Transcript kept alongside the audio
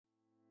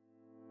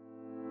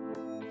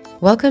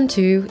Welcome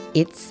to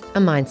It's a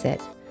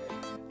Mindset,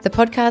 the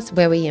podcast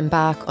where we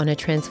embark on a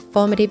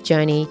transformative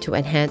journey to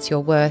enhance your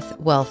worth,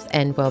 wealth,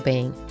 and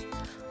well-being.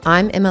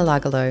 I'm Emma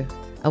Lagalo,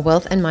 a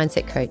wealth and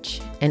mindset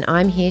coach, and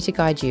I'm here to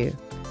guide you.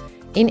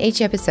 In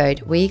each episode,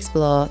 we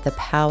explore the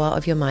power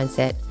of your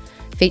mindset,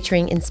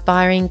 featuring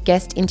inspiring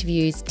guest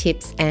interviews,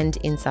 tips, and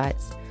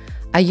insights.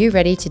 Are you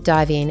ready to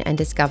dive in and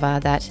discover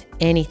that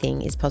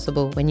anything is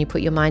possible when you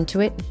put your mind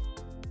to it?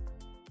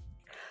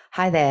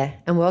 Hi there,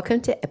 and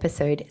welcome to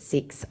episode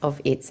 6 of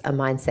It's a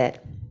Mindset.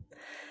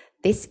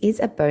 This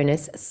is a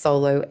bonus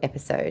solo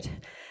episode,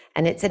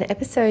 and it's an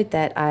episode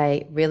that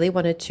I really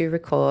wanted to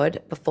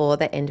record before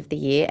the end of the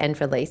year and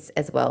release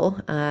as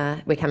well.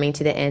 We're coming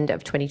to the end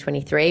of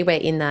 2023. We're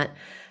in that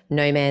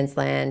no man's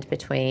land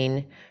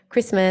between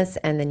Christmas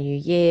and the new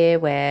year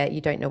where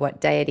you don't know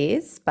what day it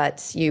is,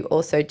 but you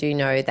also do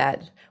know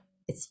that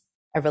it's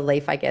a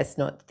relief, I guess,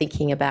 not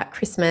thinking about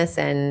Christmas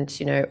and,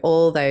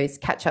 all those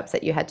catch-ups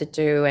that you had to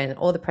do and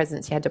all the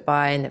presents you had to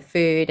buy and the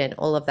food and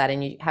all of that.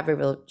 And you have a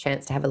real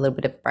chance to have a little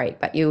bit of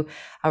break, but you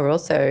are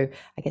also,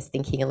 I guess,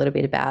 thinking a little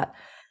bit about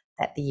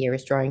that the year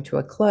is drawing to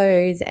a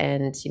close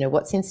and,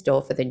 what's in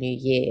store for the new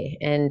year.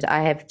 And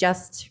I have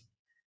just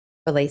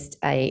released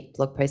a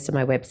blog post on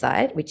my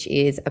website, which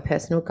is a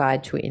personal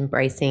guide to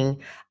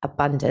embracing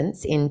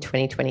abundance in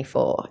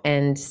 2024.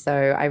 And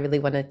so I really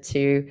wanted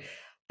to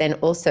then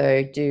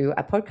also do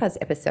a podcast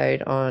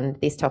episode on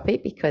this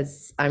topic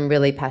because I'm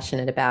really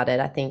passionate about it.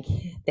 I think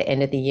the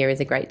end of the year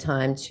is a great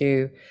time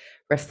to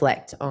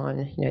reflect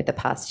on, the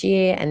past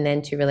year and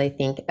then to really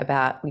think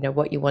about,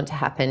 what you want to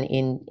happen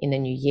in the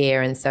new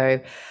year. And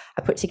so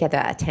I put together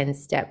a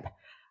 10-step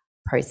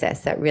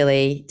process that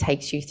really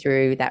takes you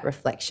through that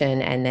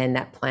reflection and then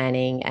that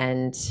planning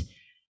and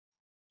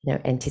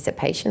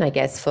anticipation, I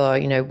guess, for,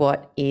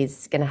 what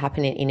is going to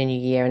happen in a new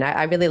year. And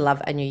I really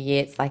love a new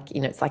year. It's like,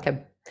 it's like a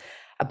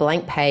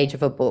blank page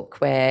of a book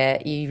where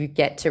you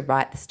get to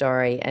write the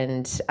story.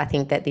 And I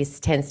think that this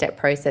 10-step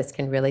process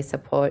can really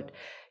support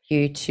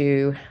you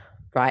to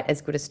write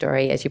as good a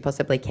story as you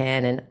possibly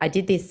can. And I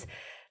did this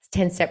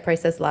 10-step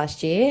process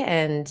last year,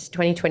 and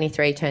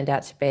 2023 turned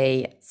out to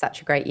be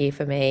such a great year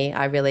for me.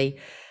 I really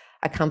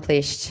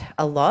accomplished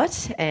a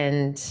lot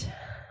and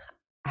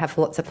have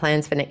lots of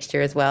plans for next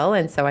year as well.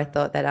 And so I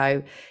thought that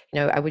I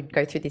would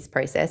go through this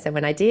process. And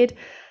when I did,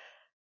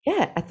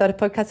 I thought a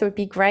podcast would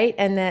be great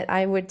and that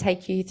I would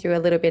take you through a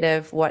little bit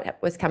of what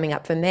was coming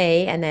up for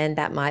me, and then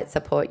that might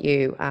support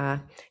you.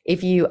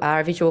 If you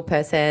are a visual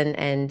person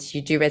and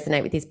you do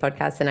resonate with this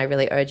podcast, then I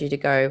really urge you to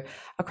go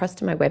across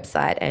to my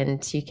website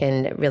and you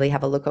can really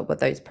have a look at what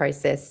those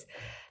process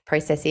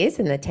is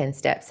and the 10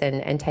 steps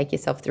and take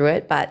yourself through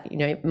it. But,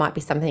 it might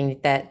be something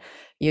that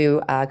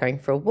you are going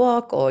for a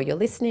walk, or you're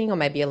listening, or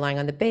maybe you're lying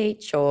on the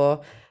beach,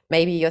 or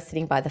maybe you're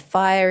sitting by the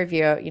fire if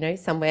you're,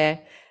 somewhere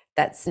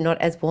that's not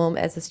as warm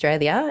as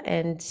Australia.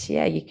 And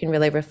you can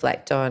really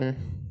reflect on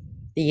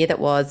the year that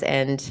was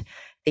and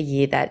the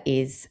year that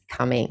is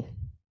coming.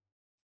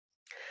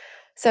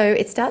 So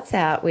it starts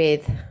out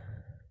with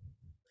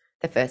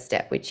the first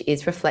step, which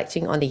is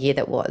reflecting on the year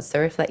that was. So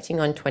reflecting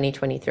on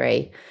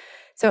 2023.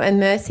 So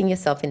immersing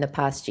yourself in the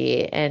past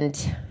year. And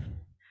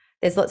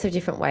there's lots of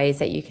different ways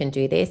that you can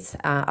do this.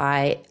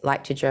 I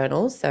like to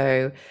journal.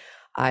 So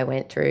I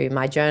went through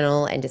my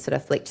journal and just sort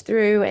of flicked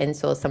through and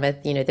saw some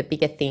of, the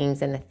bigger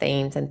things and the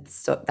themes and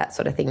that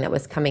sort of thing that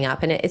was coming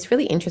up. And it's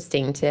really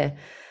interesting to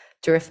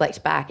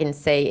reflect back and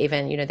see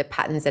even, the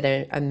patterns that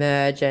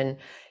emerge and,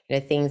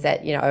 things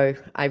that,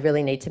 I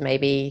really need to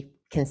maybe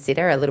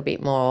consider a little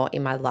bit more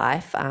in my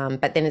life.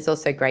 But then it's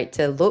also great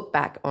to look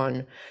back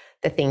on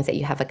the things that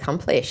you have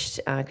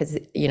accomplished. Because,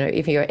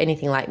 if you're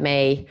anything like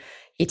me,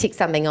 you tick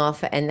something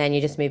off and then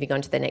you're just moving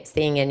on to the next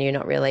thing and you're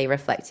not really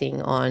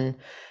reflecting on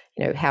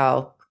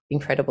how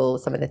incredible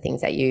some of the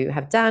things that you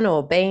have done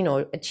or been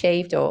or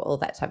achieved or all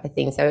that type of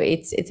thing. So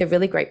it's a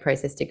really great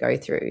process to go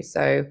through.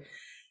 So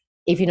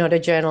if you're not a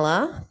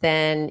journaler,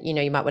 then,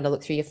 you might want to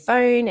look through your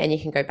phone and you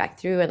can go back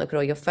through and look at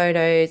all your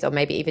photos, or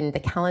maybe even the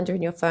calendar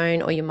in your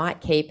phone, or you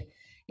might keep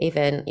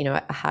even,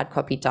 a hard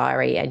copy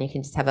diary and you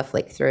can just have a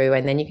flick through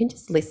and then you can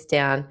just list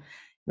down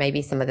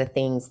maybe some of the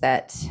things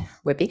that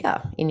were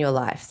bigger in your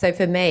life. So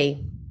for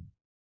me,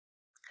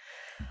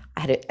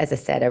 I had, as I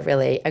said,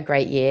 a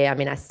great year. I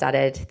mean, I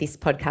started this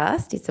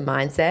podcast, It's a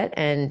Mindset,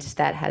 and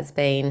that has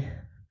been,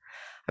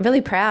 I'm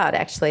really proud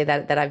actually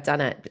that I've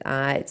done it.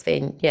 It's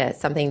been,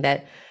 something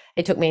that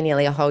it took me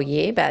nearly a whole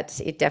year, but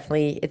it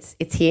definitely,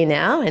 it's here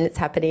now and it's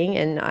happening.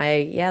 And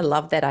I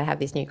love that I have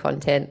this new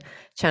content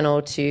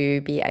channel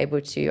to be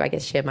able to, I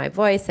guess, share my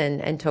voice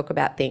and talk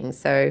about things.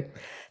 So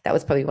that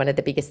was probably one of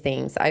the biggest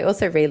things. I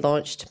also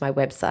relaunched my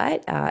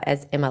website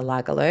as Emma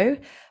Lagalo.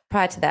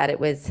 Prior to that, it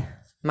was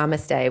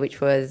Mama's Day,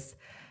 which was,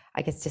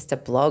 I guess, just a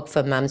blog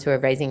for mums who are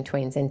raising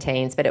tweens and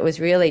teens. But it was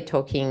really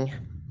talking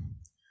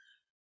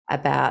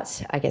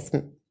about, I guess,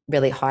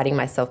 really hiding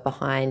myself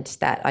behind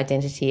that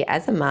identity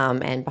as a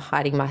mum and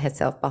hiding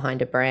myself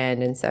behind a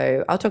brand. And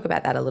so I'll talk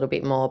about that a little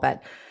bit more.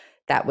 But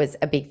that was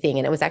a big thing.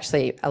 And it was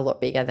actually a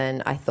lot bigger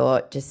than I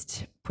thought,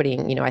 just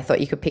putting, I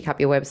thought you could pick up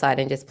your website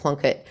and just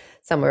plonk it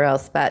somewhere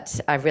else, but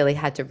I really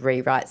had to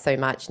rewrite so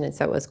much. And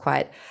so it was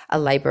quite a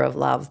labor of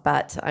love,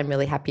 but I'm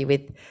really happy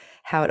with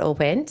how it all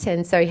went.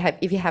 And so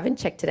if you haven't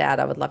checked it out,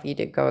 I would love you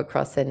to go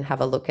across and have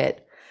a look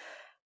at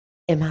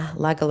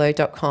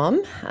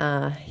emmalagalo.com.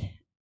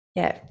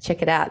 Yeah,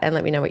 check it out and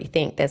let me know what you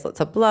think. There's lots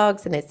of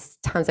blogs and there's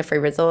tons of free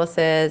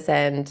resources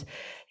and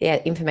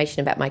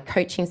information about my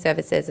coaching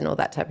services and all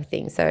that type of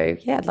thing. So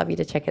yeah, I'd love you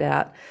to check it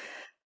out.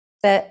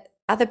 The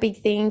other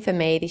big thing for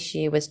me this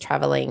year was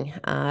traveling,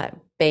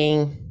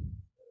 being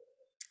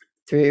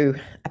through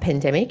a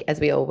pandemic as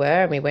we all were,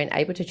 and we weren't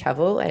able to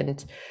travel.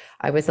 And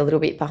I was a little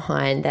bit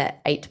behind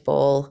that 8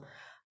 ball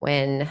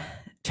when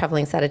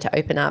traveling started to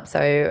open up.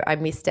 So I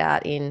missed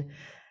out in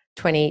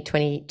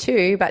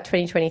 2022, but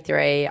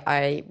 2023,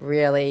 I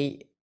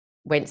really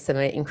went to some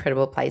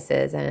incredible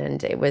places,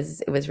 and it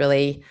was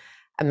really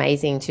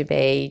amazing to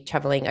be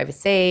traveling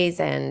overseas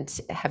and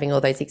having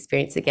all those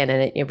experiences again.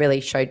 And it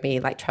really showed me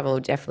like travel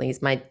definitely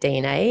is my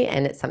DNA,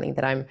 and it's something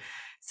that I'm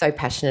so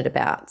passionate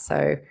about.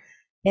 So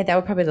yeah, that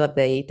were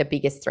probably the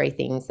biggest 3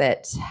 things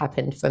that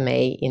happened for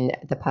me in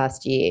the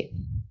past year.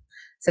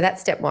 So that's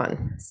step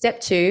 1.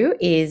 Step 2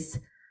 is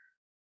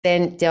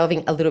then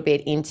delving a little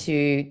bit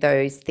into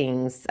those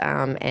things,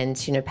 and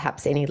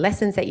perhaps any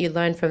lessons that you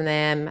learned from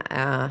them.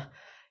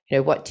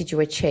 What did you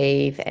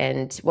achieve,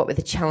 and what were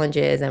the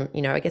challenges, and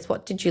I guess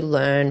what did you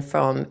learn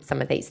from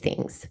some of these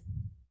things?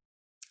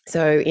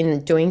 So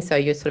in doing so,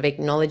 you're sort of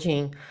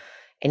acknowledging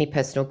any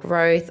personal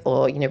growth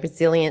or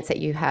resilience that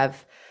you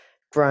have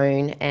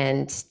grown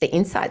and the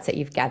insights that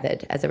you've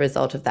gathered as a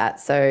result of that.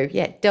 So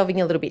yeah,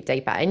 delving a little bit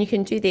deeper. And you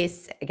can do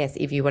this, I guess,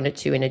 if you wanted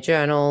to in a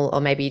journal,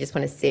 or maybe you just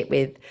want to sit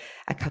with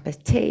a cup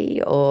of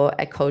tea or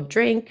a cold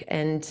drink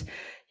and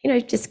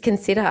just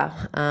consider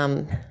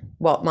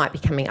what might be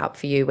coming up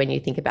for you when you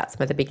think about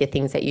some of the bigger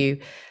things that you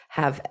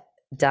have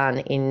done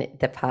in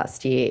the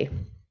past year.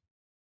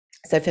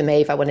 So for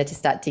me, if I wanted to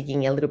start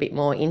digging a little bit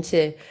more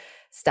into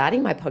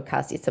starting my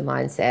podcast, It's a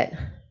Mindset,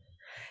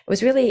 it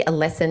was really a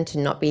lesson to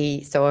not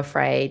be so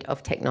afraid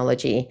of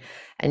technology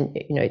and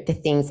the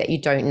things that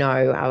you don't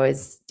know. I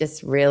was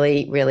just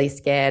really, really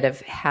scared of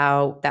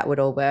how that would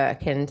all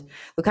work. And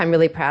look, I'm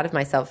really proud of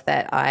myself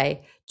that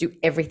I do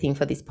everything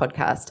for this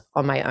podcast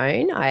on my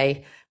own.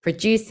 I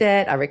produce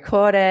it, I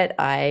record it,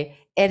 I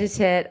edit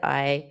it,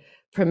 I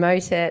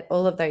promote it,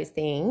 all of those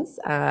things.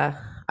 I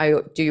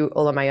do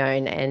all on my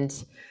own, and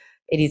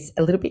it is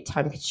a little bit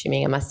time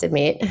consuming, I must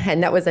admit.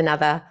 And that was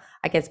another,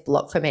 I guess,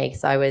 block for me,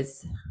 because I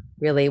was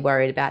really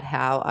worried about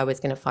how I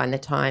was going to find the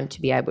time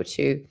to be able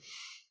to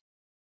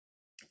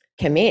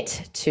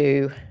commit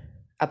to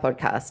a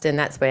podcast. And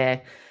that's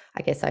where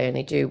I guess I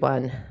only do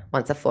one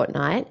once a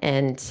fortnight.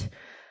 And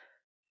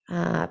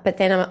but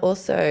then I'm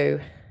also,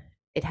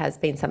 it has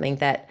been something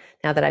that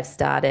now that I've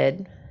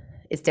started,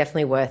 is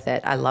definitely worth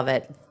it. I love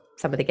it.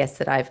 Some of the guests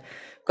that I've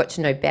got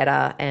to know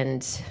better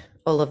and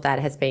all of that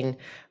has been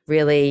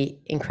really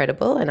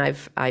incredible, and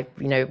I've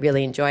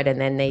really enjoyed it.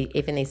 And then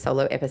even these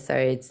solo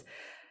episodes,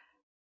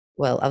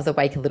 well, I was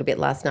awake a little bit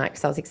last night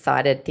because I was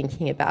excited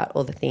thinking about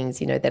all the things,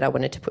 that I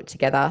wanted to put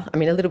together. I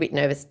mean, a little bit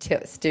nervous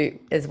too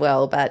as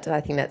well, but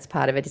I think that's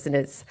part of it, isn't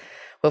it?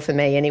 Well, for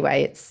me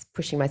anyway, it's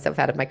pushing myself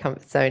out of my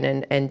comfort zone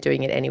and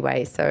doing it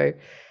anyway. So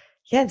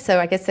yeah, so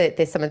I guess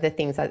there's some of the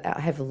things I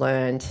have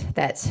learned,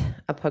 that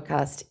a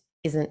podcast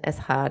isn't as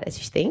hard as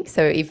you think.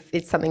 So if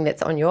it's something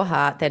that's on your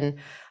heart, then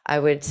I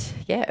would,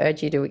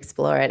 urge you to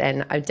explore it.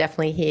 And I'm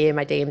definitely here.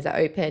 My DMs are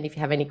open. If you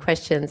have any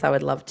questions, I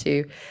would love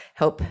to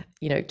help,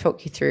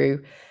 talk you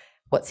through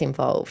what's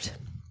involved.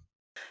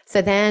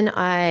 So then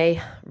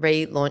I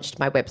relaunched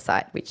my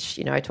website, which,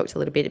 I talked a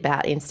little bit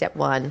about in step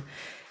 1.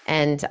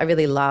 And I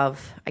really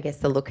love, I guess,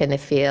 the look and the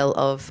feel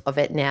of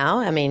it now.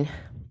 I mean,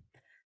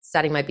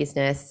 starting my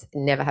business,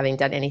 never having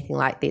done anything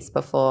like this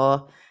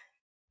before,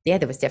 there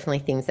was definitely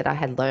things that I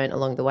had learned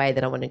along the way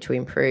that I wanted to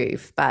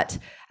improve. But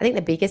I think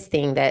the biggest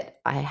thing that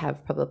I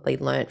have probably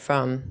learned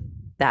from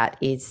that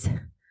is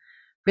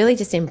really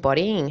just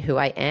embodying who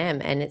I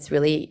am. And it's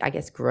really, I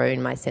guess,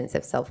 grown my sense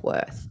of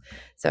self-worth.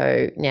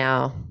 So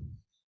now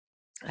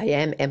I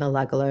am Emma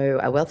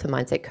Lagalo, a wealth and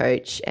mindset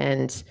coach.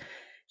 And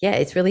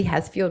it really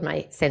has fueled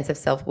my sense of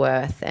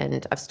self-worth.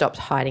 And I've stopped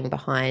hiding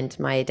behind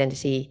my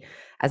identity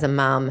as a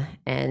mum,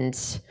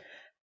 and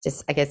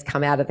just, I guess,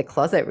 come out of the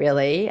closet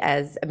really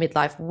as a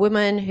midlife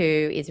woman who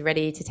is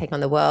ready to take on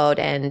the world.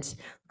 And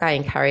I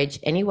encourage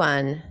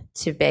anyone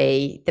to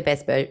be the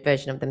best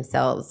version of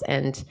themselves.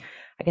 And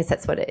I guess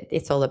that's what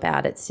it's all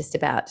about. It's just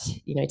about,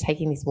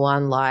 taking this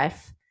one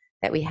life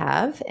that we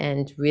have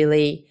and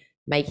really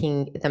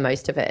making the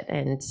most of it.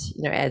 And,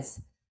 as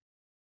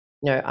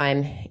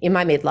I'm in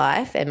my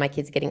midlife and my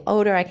kids are getting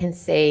older, I can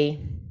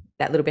see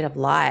that little bit of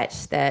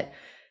light that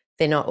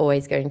they're not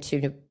always going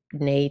to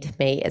need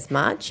me as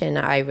much. And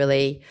I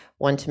really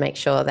want to make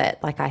sure that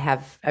I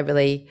have a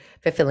really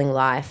fulfilling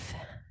life,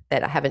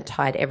 that I haven't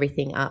tied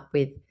everything up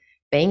with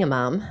being a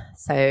mum.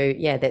 So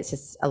that's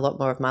just a lot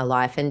more of my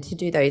life. And to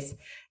do those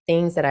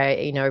things that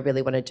I,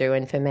 really want to do.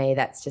 And for me,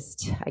 that's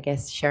just, I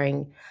guess,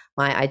 sharing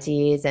my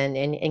ideas and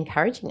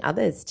encouraging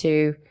others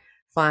to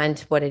find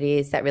what it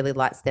is that really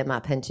lights them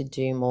up and to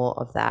do more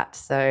of that.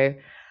 So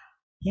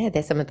yeah,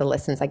 there's some of the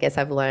lessons I guess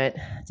I've learned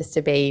just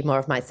to be more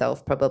of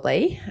myself,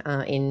 probably,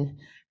 in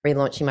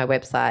relaunching my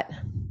website.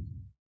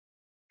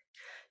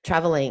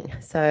 Traveling.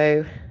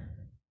 So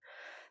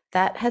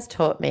that has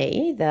taught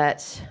me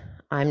that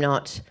I'm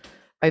not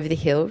over the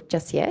hill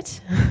just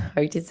yet.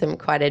 I did some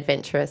quite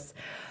adventurous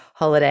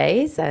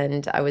holidays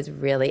and I was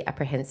really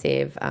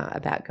apprehensive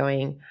about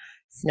going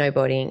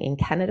snowboarding in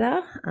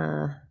Canada.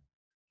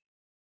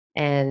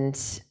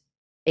 And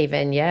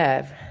even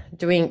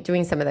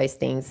doing some of those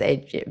things.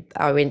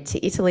 I went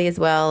to Italy as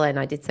well, and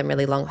I did some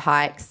really long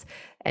hikes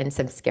and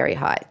some scary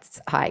hikes,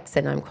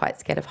 and I'm quite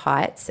scared of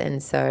heights,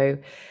 and so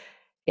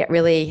it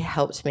really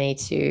helped me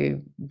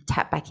to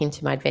tap back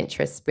into my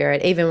adventurous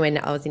spirit. Even when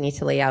I was in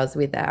Italy, I was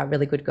with a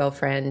really good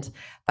girlfriend,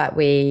 but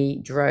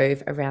we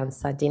drove around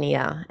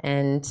Sardinia,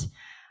 and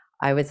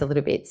I was a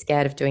little bit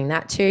scared of doing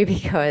that too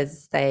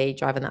because they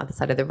drive on the other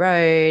side of the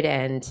road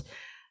and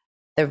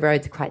the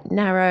roads are quite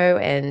narrow.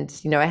 And,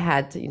 I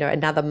had,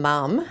 another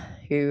mum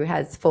who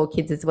has 4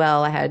 kids as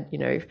well. I had,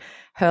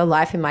 her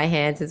life in my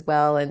hands as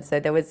well. And so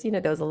there was,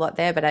 there was a lot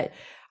there, but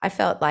I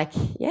felt like,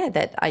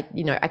 that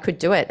I could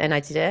do it and I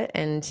did it.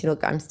 And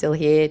look, I'm still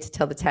here to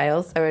tell the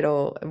tale. So it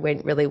all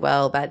went really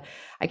well. But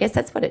I guess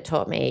that's what it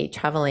taught me,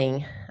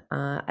 traveling.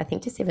 I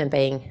think just even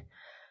being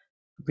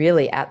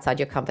really outside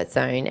your comfort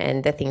zone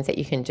and the things that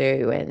you can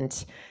do.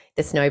 And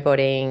the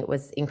snowboarding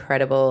was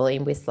incredible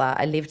in Whistler.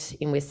 I lived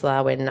in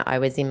Whistler when I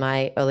was in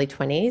my early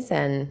 20s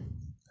and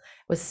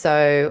it was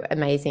so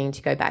amazing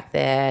to go back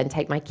there and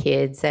take my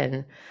kids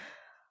and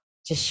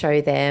just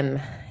show them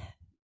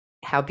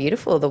how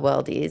beautiful the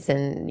world is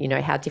and,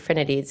 how different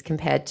it is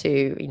compared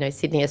to,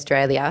 Sydney,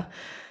 Australia.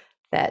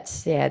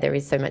 That, there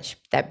is so much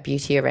that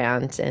beauty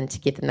around, and to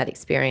give them that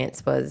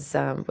experience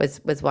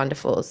was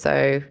wonderful.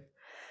 So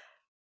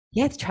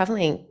the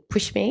traveling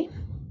pushed me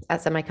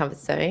outside my comfort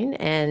zone.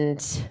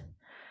 And,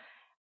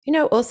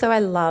 also I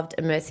loved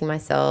immersing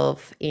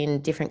myself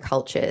in different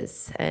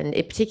cultures, and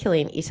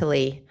particularly in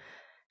Italy,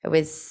 it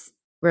was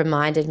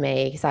reminded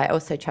me, because I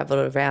also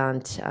traveled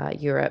around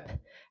Europe,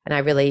 and I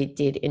really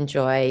did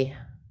enjoy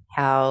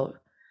how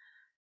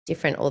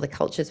different all the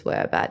cultures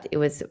were, but it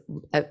was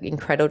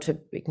incredible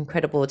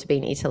to be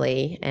in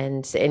Italy.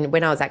 And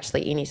when I was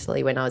actually in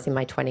Italy, when I was in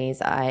my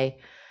 20s, I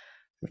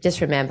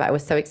just remember it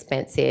was so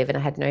expensive and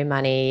I had no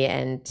money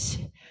and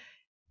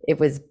it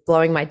was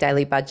blowing my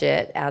daily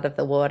budget out of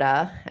the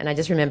water. And I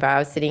just remember I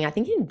was sitting, I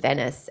think, in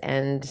Venice,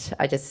 and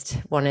I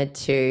sort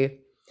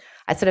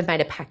of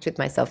made a pact with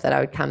myself that I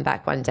would come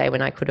back one day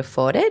when I could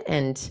afford it.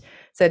 And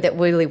so that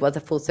really was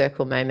a full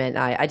circle moment.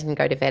 I didn't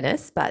go to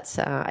Venice, but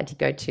I did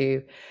go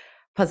to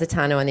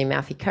Positano on the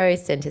Amalfi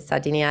Coast and to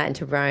Sardinia and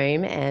to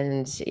Rome.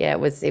 And it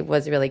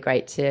was really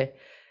great to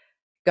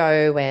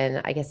go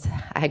when I guess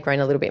I had grown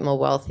a little bit more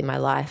wealth in my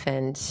life,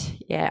 and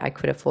I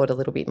could afford a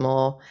little bit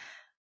more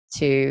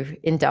to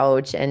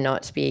indulge and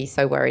not be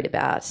so worried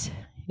about,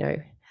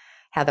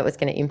 how that was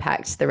going to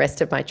impact the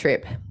rest of my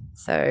trip.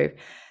 So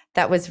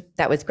that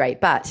was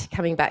great. But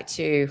coming back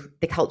to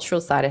the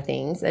cultural side of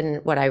things,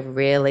 and what I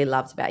really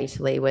loved about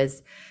Italy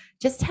was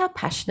just how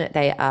passionate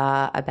they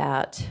are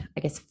about,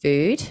 I guess,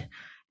 food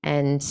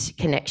and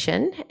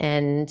connection.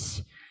 And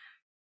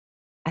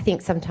I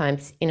think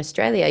sometimes in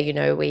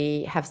Australia,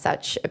 we have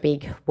such a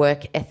big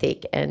work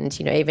ethic, and,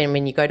 even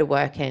when you go to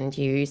work and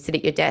you sit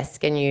at your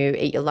desk and you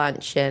eat your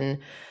lunch, and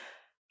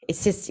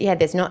it's just,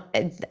 there's not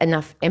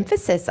enough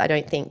emphasis, I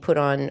don't think, put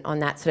on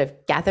that sort of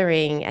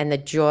gathering and the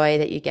joy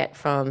that you get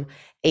from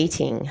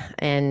eating.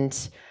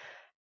 And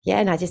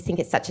and I just think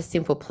it's such a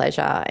simple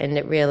pleasure, and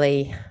it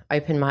really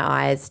opened my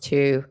eyes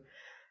to,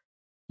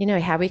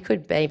 how we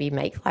could maybe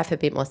make life a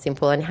bit more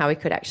simple, and how we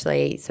could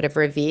actually sort of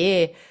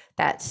revere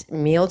that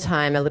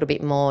mealtime a little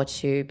bit more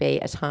to be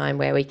a time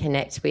where we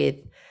connect with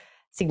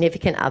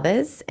significant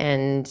others.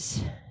 And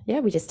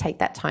we just take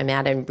that time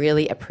out and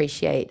really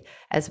appreciate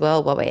as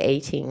well what we're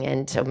eating.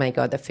 And oh my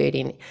God, the food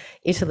in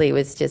Italy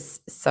was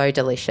just so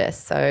delicious.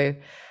 So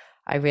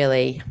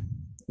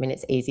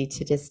it's easy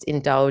to just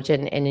indulge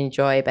and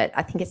enjoy, but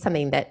I think it's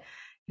something that,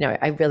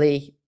 I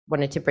really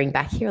wanted to bring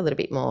back here a little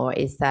bit more,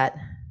 is that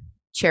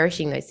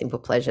cherishing those simple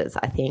pleasures,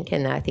 I think.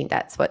 And I think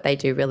that's what they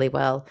do really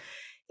well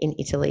in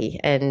Italy.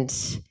 And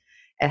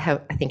I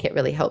think it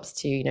really helps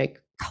to,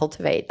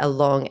 cultivate a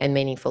long and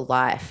meaningful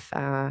life.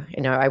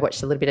 I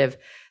watched a little bit of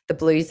The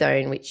Blue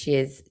Zone, which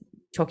is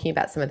talking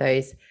about some of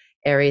those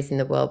areas in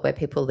the world where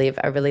people live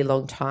a really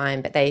long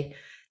time, but there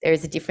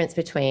is a difference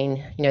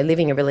between,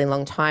 living a really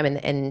long time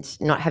and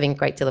not having a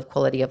great deal of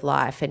quality of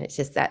life. And it's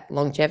just that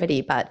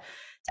longevity, but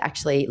to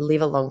actually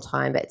live a long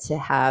time, but to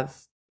have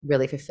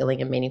really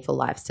fulfilling and meaningful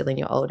life still in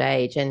your old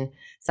age. And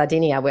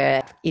Sardinia,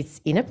 where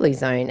it's in a blue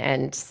zone.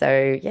 And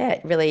so,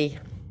 it really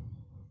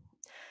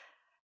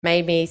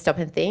made me stop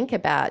and think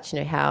about,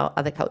 how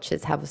other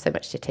cultures have so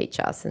much to teach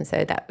us. And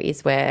so that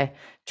is where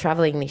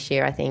traveling this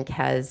year, I think,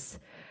 has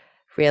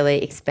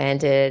really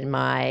expanded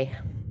my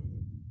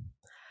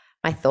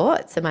my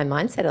thoughts and my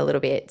mindset a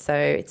little bit. So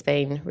it's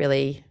been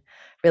really,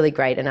 really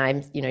great. And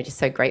I'm, just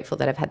so grateful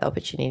that I've had the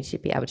opportunity to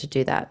be able to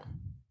do that.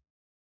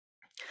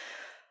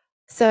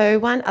 So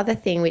one other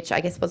thing, which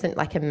I guess wasn't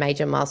like a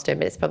major milestone,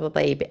 but it's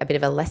probably a bit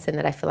of a lesson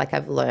that I feel like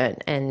I've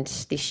learned, and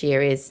this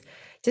year is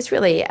just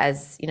really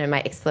as,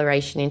 my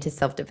exploration into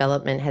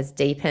self-development has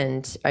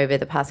deepened over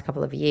the past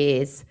couple of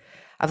years.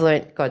 I've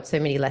learned, God, so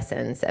many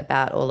lessons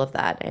about all of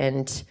that.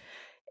 And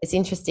it's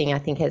interesting, I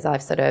think, as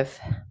I've sort of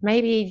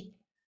maybe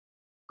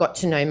got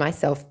to know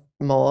myself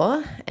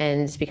more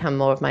and become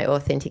more of my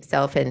authentic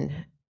self. And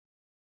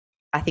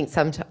I think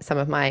some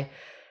of my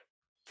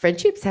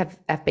friendships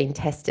have been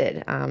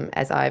tested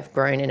as I've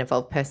grown and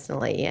evolved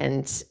personally.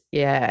 And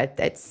yeah,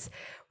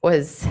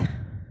 was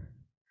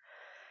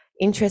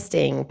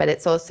interesting, but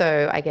it's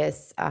also, I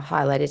guess,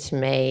 highlighted to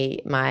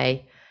me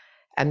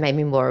and made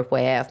me more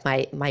aware of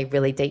my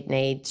really deep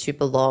need to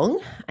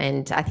belong.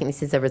 And I think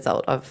this is a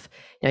result of,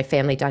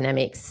 family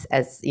dynamics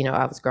as,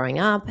 I was growing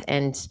up,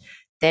 and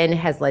then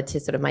has led to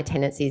sort of my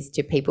tendencies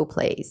to people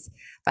please.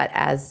 But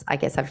as I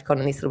guess I've gone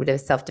on this little bit of a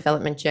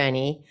self-development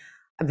journey,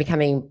 I'm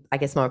becoming, I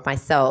guess, more of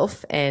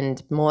myself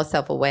and more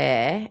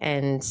self-aware.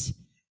 And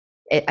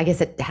I guess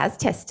it has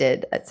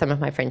tested some of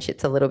my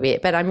friendships a little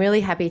bit, but I'm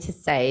really happy to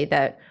say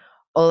that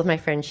all of my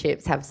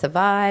friendships have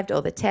survived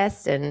all the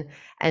tests, and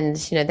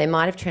they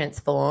might have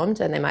transformed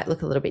and they might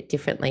look a little bit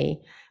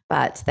differently,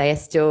 but they are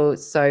still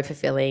so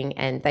fulfilling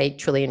and they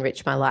truly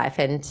enrich my life.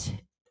 And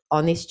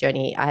on this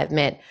journey, I have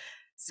met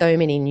so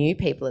many new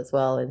people as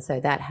well. And so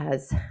that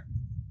has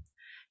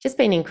just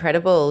been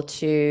incredible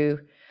to,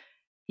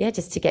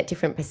 just to get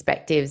different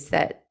perspectives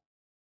that,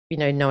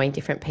 knowing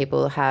different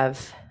people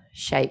have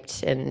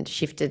shaped and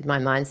shifted my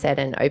mindset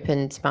and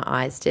opened my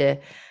eyes to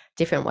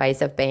different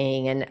ways of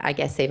being. And I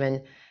guess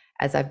even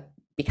as I'm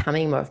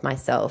becoming more of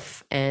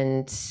myself,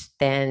 and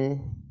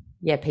then,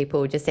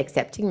 people just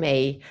accepting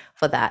me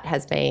for that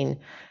has been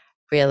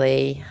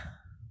really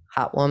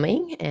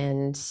heartwarming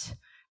and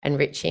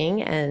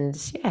enriching,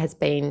 and has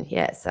been,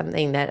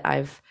 something that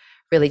I've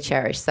really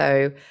cherished.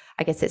 So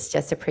I guess it's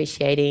just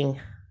appreciating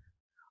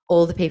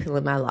all the people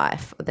in my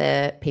life,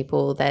 the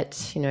people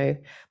that,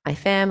 my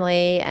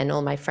family and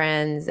all my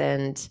friends,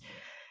 and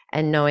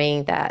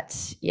knowing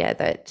that,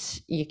 that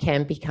you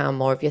can become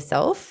more of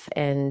yourself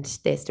and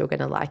they're still going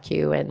to like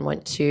you and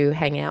want to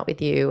hang out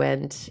with you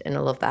and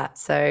all of that.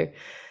 So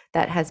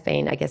that has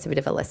been, I guess, a bit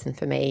of a lesson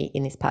for me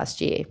in this past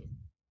year.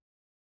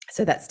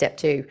 So that's step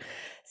 2.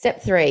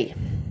 Step 3.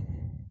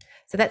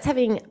 So that's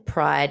having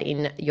pride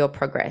in your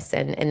progress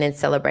and then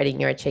celebrating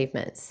your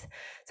achievements.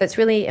 So it's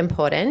really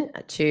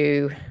important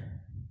to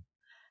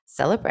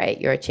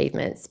celebrate your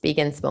achievements, big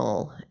and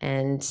small.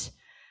 And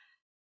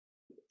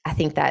I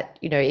think that,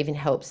 even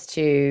helps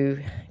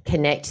to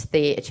connect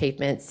the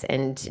achievements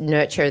and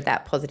nurture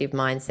that positive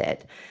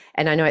mindset.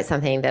 And I know it's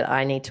something that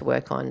I need to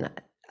work on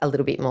a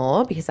little bit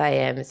more, because I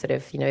am sort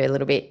of, a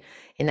little bit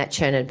in that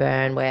churn and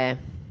burn where,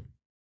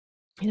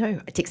 I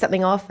tick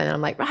something off and I'm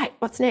like, right,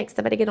 what's next?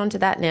 I better get onto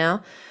that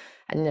now.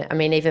 And I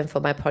mean, even for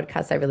my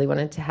podcast, I really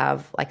wanted to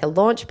have like a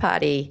launch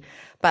party.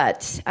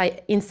 But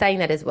in saying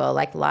that as well,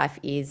 like, life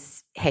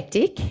is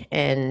hectic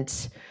and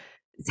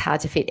it's hard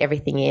to fit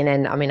everything in.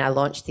 And I mean, I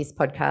launched this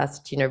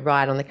podcast,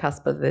 right on the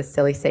cusp of the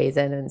silly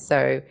season. And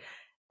so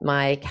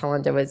my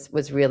calendar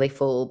was really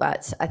full.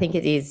 But I think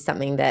it is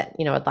something that,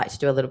 I'd like to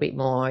do a little bit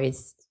more,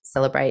 is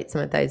celebrate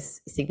some of those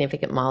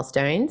significant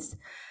milestones.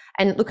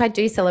 And look, I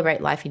do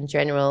celebrate life in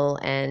general.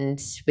 And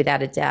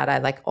without a doubt, I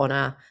like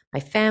honor my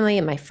family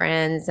and my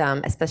friends,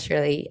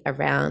 especially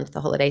around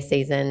the holiday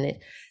season.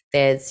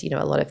 There's, a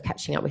lot of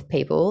catching up with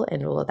people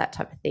and all of that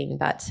type of thing.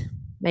 But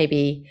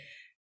maybe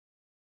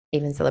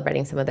even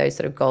celebrating some of those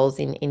sort of goals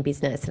in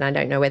business. And I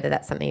don't know whether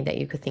that's something that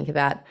you could think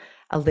about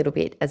a little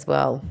bit as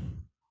well.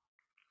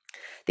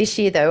 This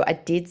year, though, I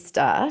did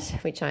start,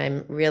 which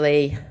I'm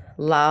really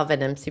love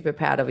and I'm super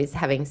proud of, is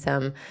having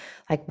some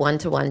like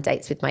one-to-one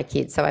dates with my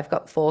kids. So I've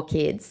got 4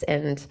 kids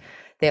and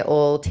they're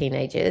all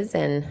teenagers.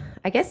 And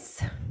I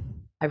guess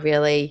I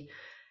really,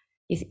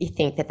 you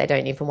think that they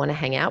don't even want to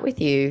hang out with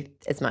you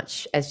as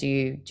much as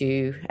you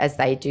do, as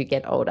they do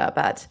get older.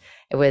 But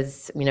it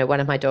was, one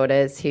of my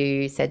daughters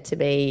who said to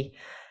me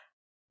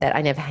that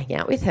I never hang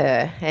out with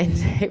her. And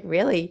it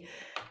really,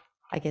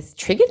 I guess,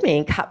 triggered me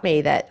and cut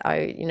me that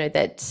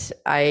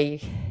I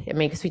mean,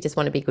 because we just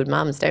want to be good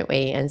mums, don't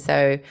we? And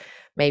so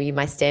maybe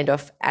my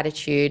standoff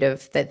attitude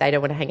of that they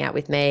don't want to hang out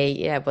with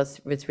me,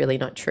 was really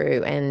not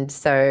true. And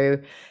so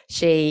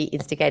she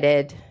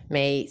instigated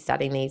me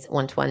starting these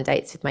one-to-one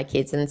dates with my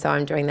kids. And so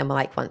I'm doing them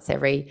like once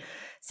every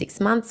 6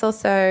 months or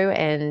so.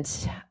 And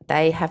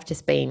they have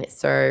just been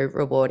so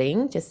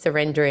rewarding, just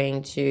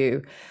surrendering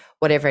to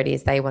whatever it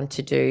is they want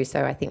to do.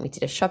 So I think we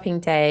did a shopping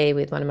day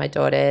with one of my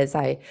daughters.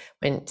 I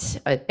went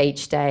a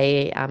beach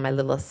day. My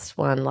littlest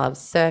one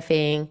loves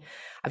surfing.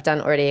 I've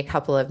done already a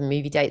couple of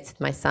movie dates with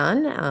my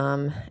son.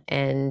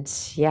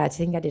 And I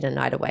think I did a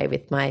night away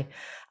with my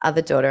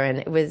other daughter. And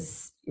it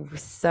was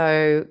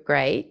so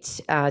great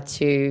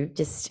to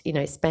just,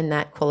 spend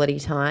that quality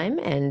time.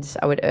 And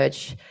I would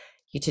urge,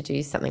 you to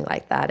do something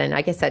like that. And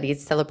I guess that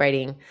is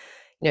celebrating,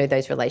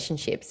 those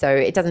relationships. So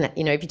it doesn't,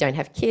 if you don't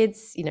have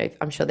kids,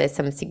 I'm sure there's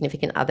some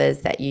significant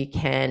others that you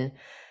can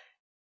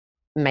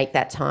make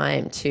that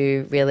time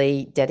to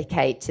really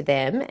dedicate to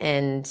them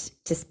and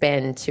to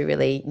spend to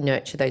really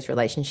nurture those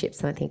relationships.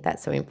 And I think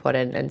that's so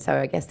important. And so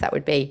I guess that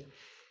would be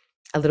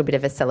a little bit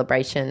of a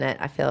celebration that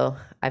I feel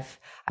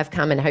I've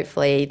come, and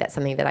hopefully that's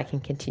something that I can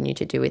continue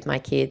to do with my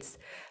kids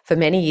for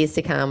many years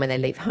to come when they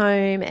leave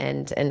home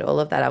and all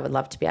of that. I would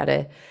love to be able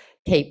to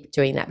keep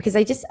doing that because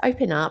they just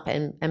open up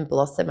and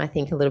blossom, I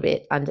think, a little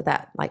bit under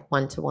that like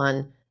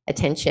one-to-one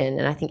attention.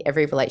 And I think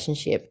every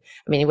relationship,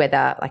 I mean,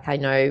 whether like I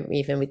know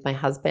even with my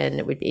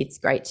husband, it's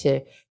great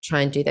to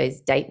try and do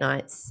those date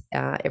nights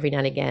every now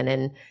and again.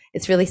 And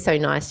it's really so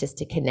nice just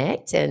to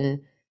connect and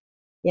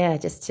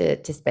just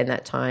to spend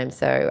that time.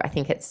 So I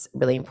think it's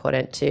really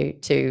important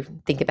to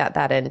think about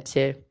that and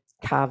to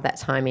carve that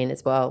time in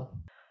as well.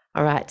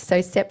 All right.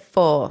 So step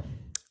 4,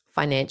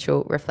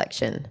 financial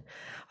reflection.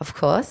 Of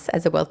course,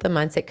 as a wealth and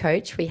mindset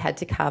coach, we had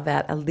to carve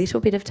out a little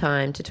bit of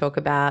time to talk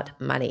about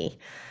money.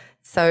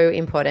 So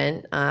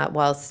important.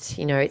 Whilst,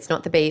 it's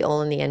not the be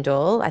all and the end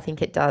all, I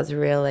think it does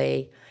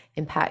really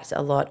impact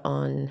a lot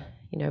on,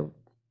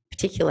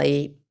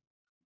 particularly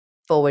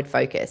forward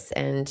focus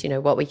and,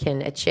 what we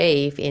can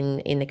achieve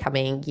in the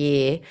coming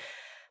year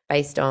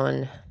based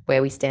on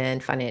where we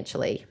stand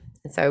financially.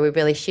 And so we're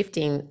really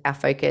shifting our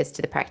focus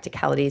to the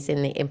practicalities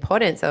and the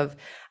importance of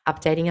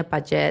updating our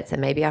budgets and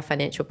maybe our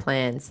financial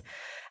plans.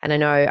 And I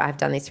know I've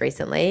done this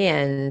recently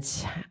and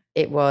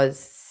it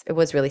was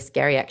really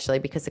scary actually,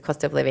 because the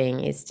cost of living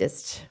is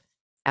just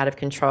out of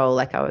control.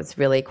 Like I was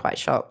really quite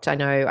shocked. I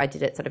know I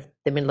did it sort of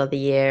the middle of the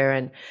year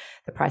and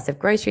the price of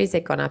groceries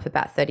had gone up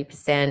about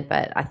 30%,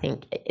 but I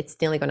think it's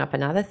nearly gone up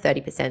another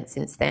 30%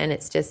 since then.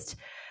 It's just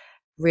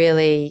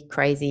really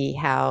crazy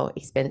how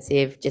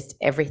expensive just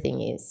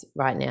everything is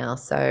right now.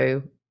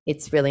 So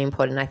it's really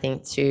important, I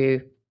think,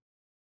 to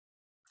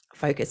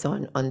focus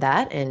on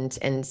that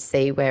and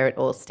see where it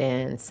all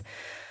stands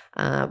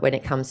when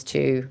it comes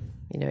to,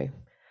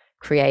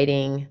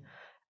 creating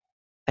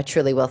a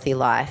truly wealthy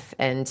life.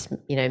 And,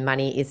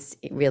 money is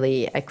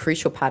really a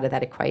crucial part of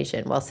that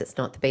equation. Whilst it's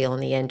not the be all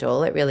and the end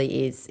all, it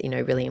really is,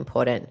 really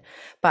important.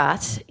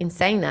 But in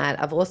saying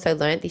that, I've also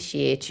learned this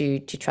year to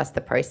trust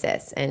the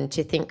process and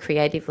to think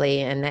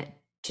creatively, and that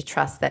to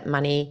trust that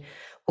money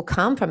will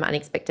come from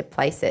unexpected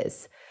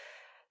places.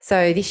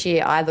 So this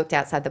year I looked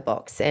outside the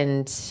box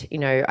and,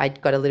 I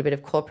got a little bit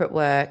of corporate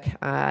work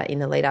in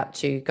the lead up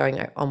to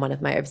going on one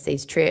of my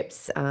overseas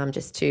trips,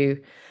 just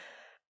to,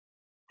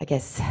 I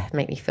guess,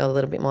 make me feel a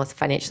little bit more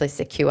financially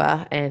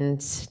secure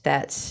and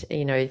that,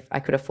 I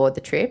could afford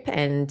the trip.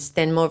 And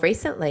then more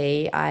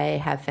recently, I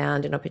have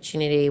found an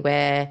opportunity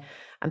where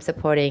I'm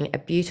supporting a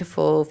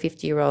beautiful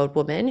 50-year-old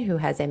woman who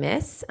has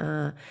MS.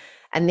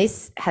 And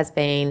this has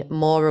been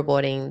more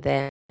rewarding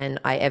than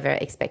I ever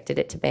expected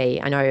it to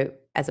be. I know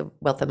as a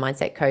wealth and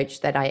mindset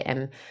coach that I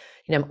am,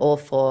 I'm all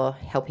for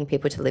helping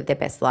people to live their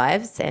best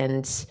lives.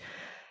 And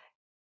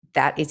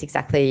that is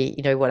exactly,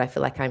 what I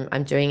feel like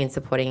I'm doing and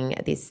supporting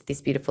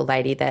this beautiful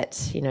lady that,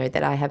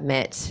 that I have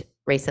met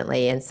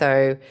recently. And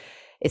so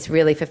it's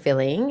really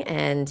fulfilling,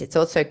 and it's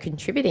also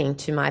contributing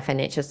to my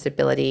financial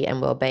stability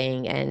and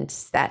well-being. And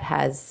that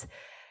has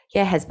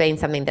been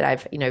something that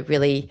I've,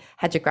 really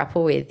had to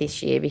grapple with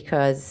this year,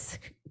 because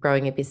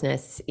growing a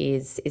business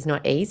is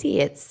not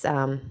easy. It's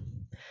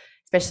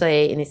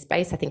especially in this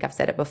space, I think I've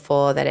said it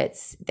before, that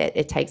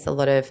it takes a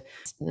lot of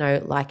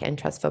like and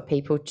trust for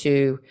people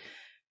to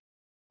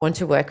want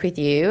to work with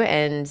you.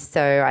 And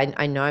so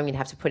I know I'm going to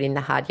have to put in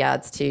the hard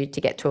yards to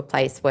get to a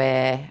place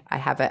where I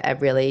have a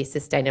really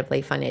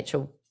sustainably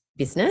financial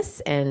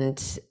business. And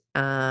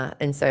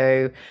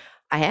so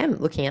I am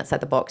looking outside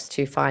the box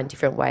to find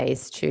different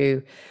ways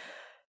to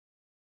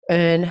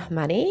earn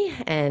money.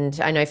 And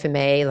I know for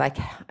me, like,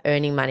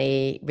 earning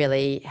money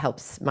really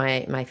helps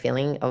my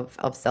feeling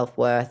of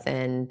self-worth,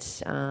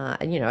 and I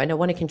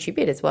want to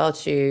contribute as well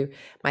to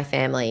my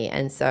family.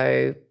 And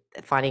so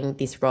finding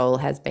this role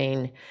has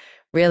been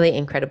really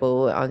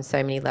incredible on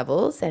so many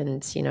levels.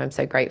 And, I'm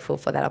so grateful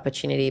for that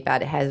opportunity,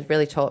 but it has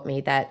really taught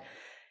me that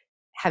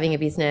having a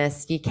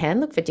business, you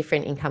can look for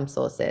different income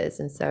sources.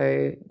 And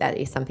so that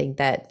is something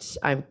that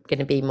I'm going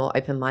to be more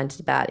open-minded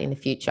about in the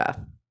future.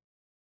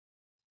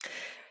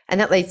 And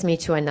that leads me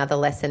to another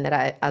lesson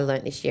that I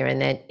learned this year,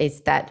 and that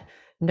is that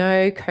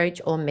no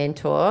coach or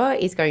mentor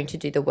is going to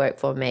do the work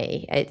for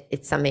me.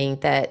 It's something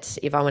that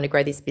if I want to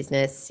grow this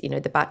business,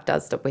 the buck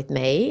does stop with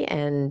me,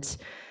 and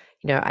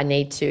I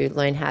need to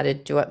learn how to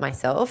do it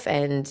myself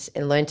and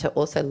learn to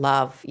also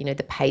love,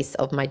 the pace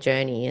of my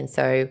journey. And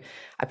so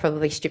I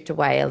probably stripped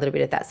away a little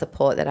bit of that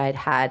support that I'd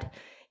had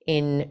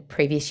in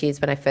previous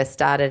years when I first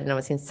started, and I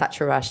was in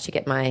such a rush to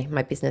get my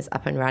business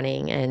up and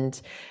running,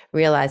 and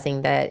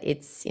realizing that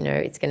it's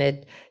going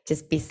to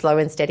just be slow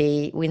and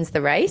steady wins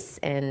the race.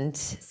 And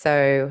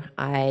so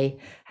I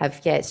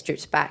have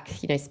stripped back,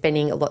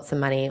 spending lots of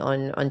money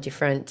on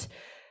different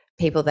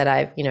people that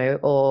I've,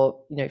 or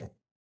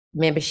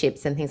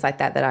memberships and things like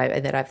that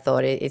I've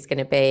thought is going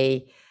to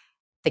be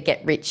the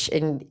get rich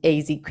and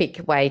easy,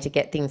 quick way to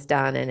get things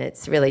done. And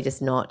it's really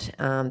just not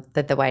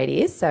the way it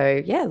is.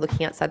 So yeah,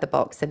 looking outside the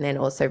box, and then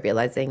also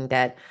realizing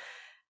that,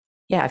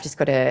 yeah, I've just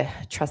got to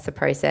trust the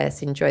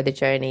process, enjoy the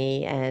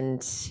journey,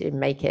 and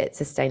make it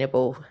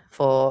sustainable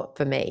for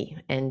me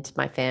and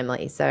my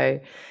family. So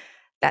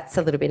that's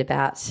a little bit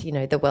about, you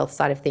know, the wealth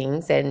side of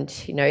things. And,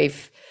 you know,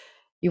 if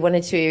you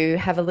wanted to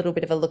have a little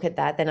bit of a look at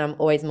that, then I'm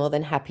always more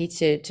than happy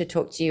to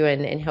talk to you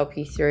and help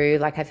you through.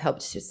 Like, I've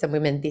helped some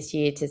women this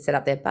year to set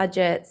up their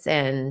budgets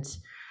and,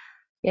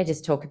 yeah,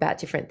 just talk about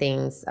different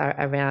things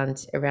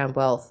around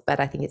wealth. But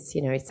I think it's,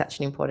 you know, such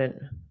an important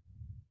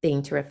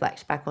thing to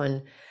reflect back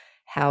on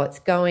how it's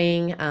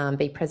going,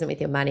 be present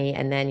with your money,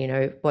 and then, you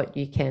know, what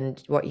you can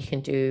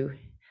do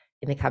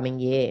in the coming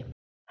year.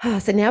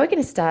 So now we're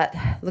going to start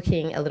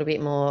looking a little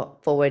bit more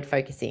forward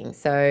focusing.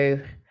 So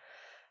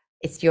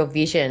it's your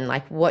vision.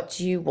 Like, what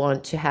do you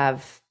want to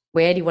have?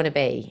 Where do you want to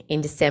be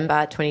in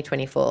December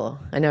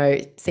 2024? I know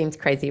it seems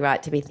crazy,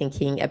 right, to be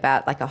thinking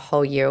about like a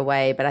whole year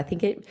away, but I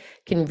think it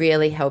can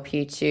really help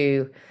you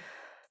to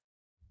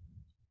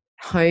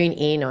hone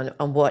in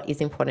on what is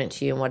important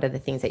to you and what are the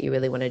things that you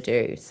really want to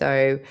do.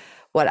 So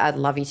what I'd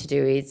love you to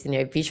do is, you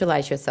know,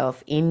 visualize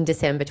yourself in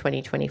December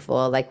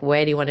 2024. Like,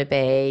 where do you want to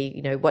be?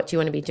 You know, what do you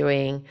want to be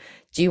doing?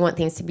 Do you want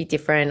things to be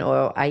different,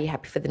 or are you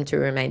happy for them to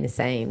remain the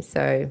same?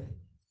 So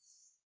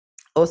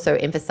also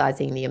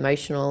emphasizing the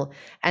emotional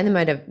and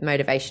the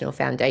motivational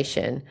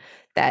foundation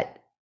that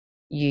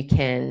you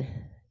can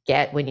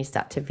get when you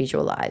start to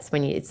visualize.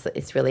 When you,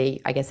 it's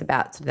really, I guess,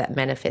 about sort of that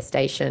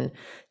manifestation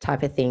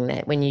type of thing,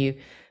 that when you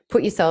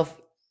put yourself,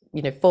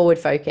 you know, forward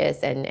focus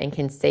and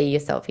can see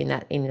yourself in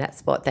that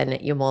spot, then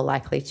you're more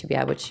likely to be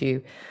able to,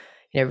 you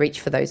know, reach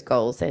for those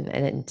goals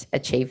and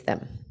achieve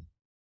them.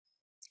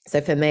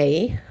 So for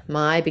me,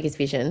 my biggest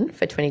vision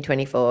for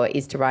 2024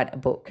 is to write a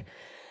book.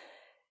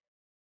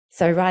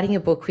 So writing a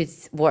book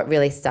was what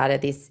really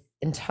started this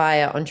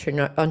entire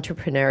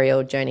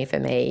entrepreneurial journey for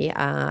me.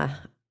 I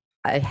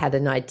had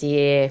an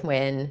idea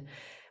when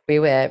we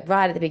were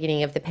right at the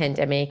beginning of the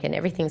pandemic and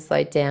everything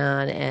slowed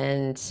down,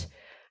 and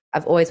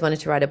I've always wanted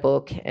to write a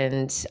book,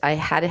 and I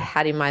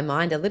had in my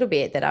mind a little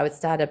bit that I would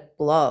start a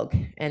blog,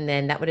 and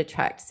then that would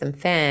attract some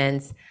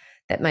fans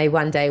that may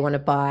one day want to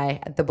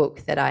buy the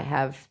book that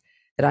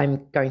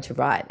I'm going to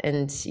write.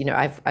 And, you know,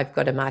 I've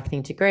got a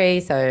marketing degree,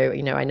 so,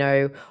 you know, I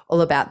know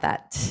all about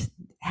that,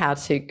 how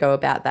to go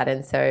about that.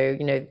 And so,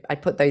 you know, I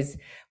put those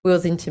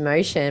wheels into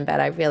motion,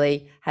 but I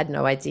really had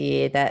no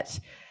idea that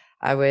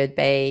I would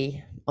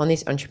be on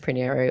this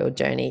entrepreneurial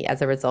journey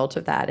as a result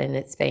of that. And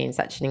it's been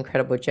such an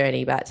incredible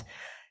journey, but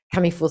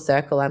coming full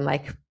circle, I'm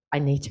like, I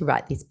need to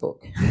write this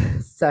book.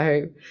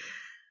 So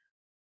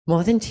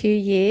more than 2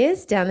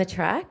 years down the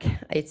track,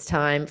 it's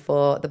time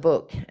for the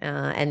book.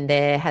 And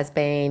there has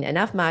been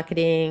enough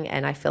marketing,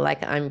 and I feel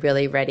like I'm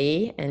really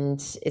ready.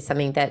 And it's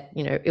something that,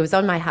 you know, it was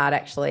on my heart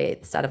actually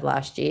at the start of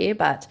last year,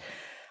 but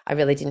I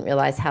really didn't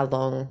realize how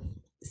long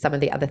some of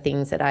the other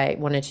things that I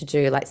wanted to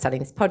do, like starting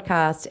this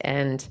podcast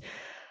and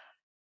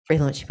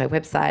relaunching my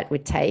website,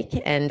 would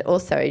take. And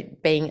also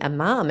being a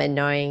mum and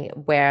knowing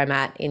where I'm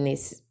at in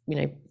this, you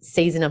know,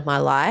 season of my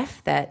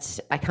life, that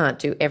I can't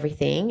do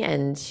everything.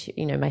 And,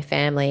 you know, my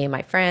family and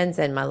my friends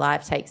and my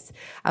life takes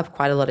up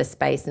quite a lot of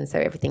space. And so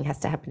everything has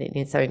to happen in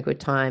its own good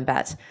time,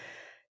 but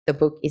the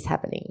book is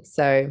happening.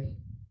 So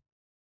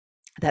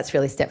that's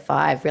really step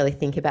 5, really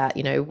think about,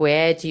 you know,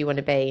 where do you want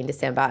to be in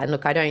December? And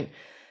look,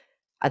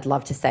 I'd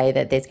love to say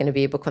that there's going to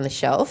be a book on the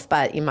shelf,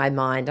 but in my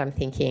mind, I'm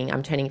thinking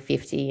I'm turning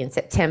 50 in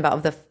September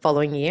of the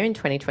following year in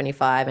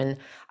 2025. And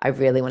I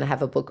really want to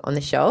have a book on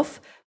the shelf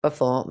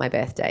before my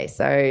birthday.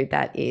 So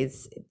that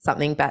is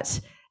something, but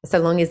so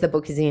long as the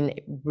book is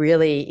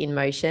really in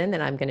motion,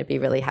 then I'm going to be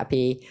really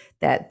happy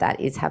that that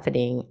is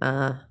happening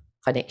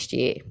for next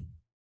year.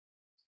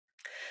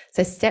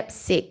 So step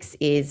 6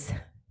 is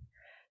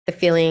the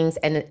feelings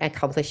and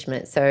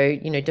accomplishments. So,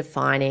 you know,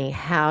 defining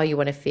how you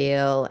want to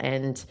feel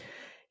and,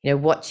 you know,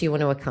 what do you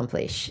want to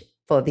accomplish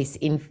for this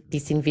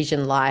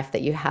envisioned life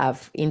that you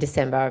have in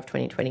December of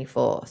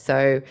 2024.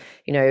 So,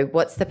 you know,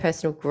 what's the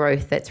personal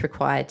growth that's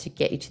required to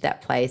get you to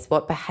that place?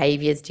 What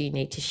behaviors do you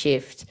need to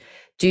shift?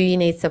 Do you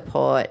need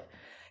support?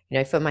 You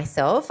know, for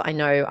myself, I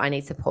know I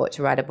need support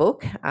to write a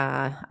book.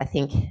 I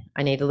think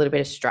I need a little bit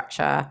of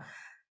structure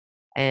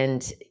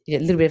and a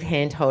little bit of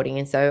hand holding.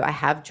 And so I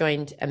have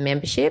joined a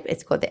membership.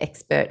 It's called the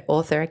Expert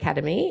Author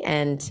Academy.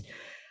 And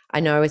I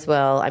know as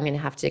well, I'm going to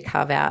have to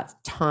carve out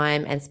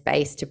time and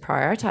space to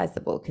prioritize the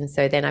book. And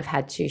so then I've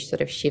had to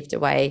sort of shift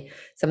away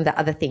some of the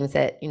other things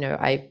that, you know,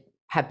 I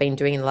have been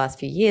doing in the last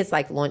few years,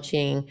 like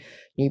launching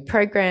new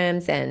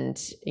programs and,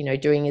 you know,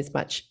 doing as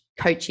much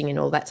coaching and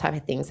all that type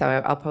of thing. So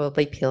I'll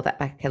probably peel that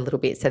back a little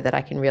bit so that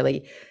I can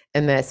really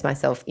immerse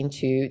myself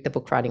into the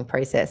book writing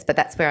process. But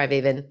that's where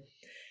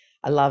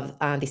I love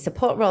the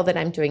support role that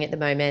I'm doing at the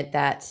moment,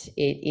 that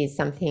it is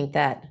something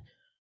that,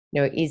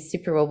 you know, is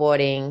super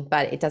rewarding,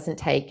 but it doesn't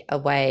take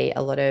away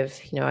a lot of,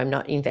 you know, I'm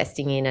not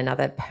investing in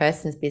another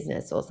person's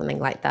business or something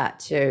like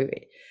that to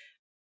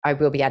I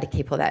will be able to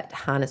keep all that,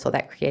 harness all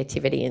that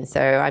creativity. And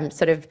so I'm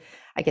sort of,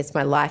 I guess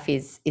my life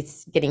is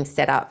getting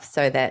set up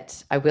so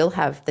that I will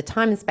have the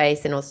time and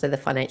space and also the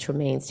financial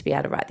means to be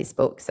able to write this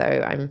book. So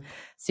I'm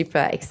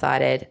super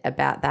excited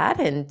about that.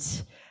 And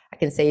I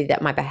can see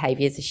that my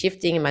behaviors are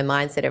shifting and my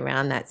mindset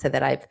around that so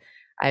that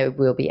I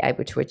will be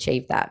able to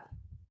achieve that.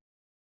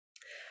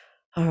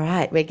 All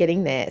right, we're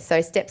getting there.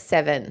 So step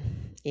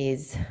 7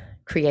 is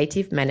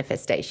creative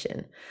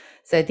manifestation.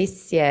 So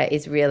this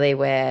is really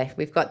where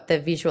we've got the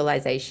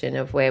visualization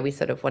of where we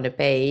sort of want to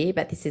be,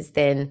 but this is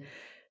then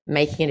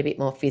making it a bit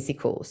more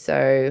physical.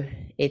 So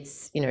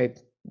it's,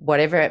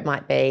 whatever it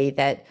might be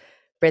that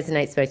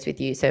resonates most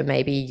with you. So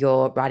maybe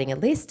you're writing a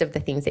list of the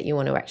things that you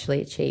want to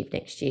actually achieve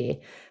next year.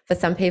 For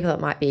some people, it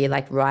might be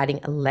like writing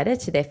a letter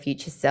to their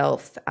future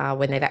self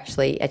when they've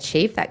actually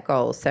achieved that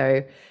goal.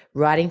 So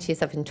writing to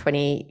yourself in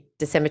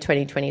December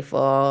 2024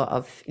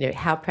 of,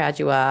 how proud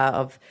you are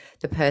of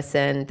the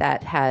person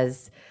that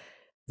has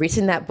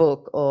written that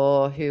book,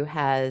 or who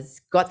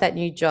has got that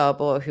new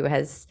job, or who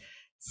has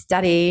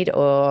studied,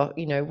 or,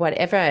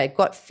 whatever,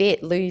 got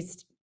fit,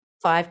 lose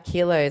 5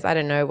 kilos, I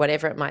don't know,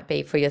 whatever it might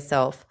be for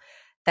yourself,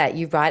 that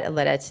you write a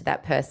letter to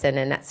that person,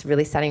 and that's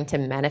really starting to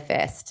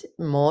manifest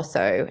more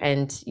so.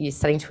 And you're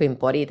starting to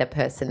embody the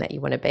person that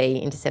you want to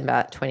be in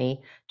December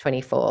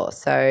 2024.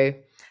 So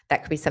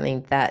that could be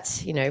something that,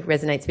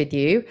 resonates with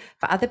you.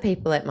 For other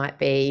people, it might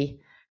be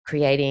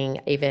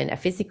creating even a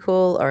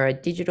physical or a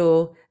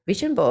digital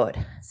vision board.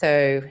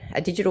 So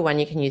a digital one,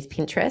 you can use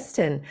Pinterest,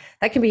 and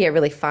that can be a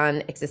really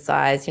fun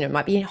exercise. It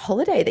might be a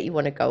holiday that you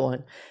want to go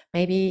on.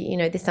 Maybe,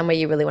 there's somewhere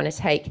you really want to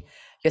take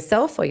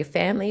yourself or your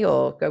family,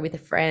 or go with a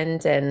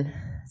friend. And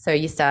so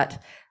you start,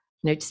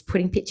 just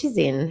putting pictures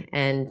in,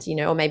 and,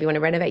 or maybe you want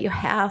to renovate your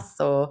house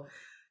or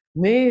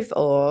move,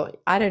 or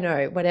I don't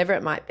know, whatever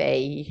it might be,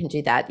 you can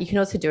do that. You can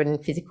also do it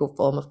in physical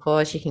form, of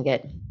course. You can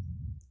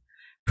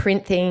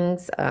print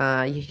things,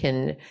 you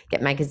can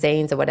get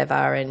magazines or whatever,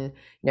 and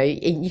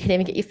you can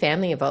even get your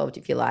family involved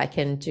if you like,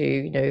 and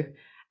do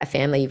a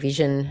family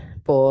vision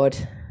board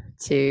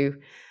to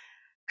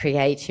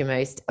create your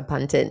most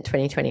abundant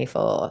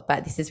 2024.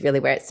 But this is really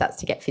where it starts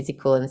to get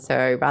physical. And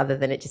so rather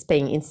than it just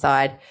being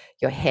inside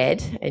your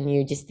head and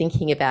you just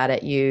thinking about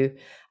it, you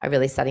are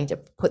really starting to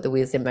put the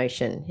wheels in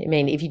motion. I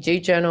mean, if you do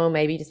journal,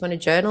 maybe you just want to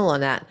journal on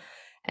that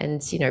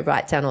and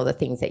write down all the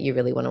things that you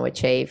really want to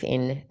achieve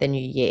in the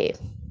new year.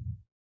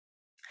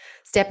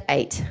 Step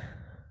 8.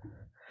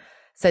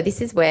 So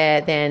this is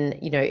where then,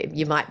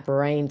 you might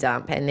brain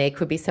dump, and there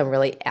could be some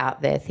really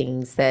out there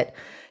things that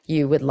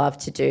you would love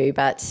to do,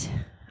 but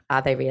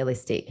are they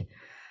realistic?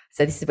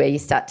 So this is where you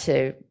start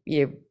to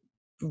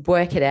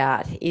work it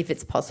out if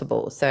it's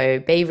possible. So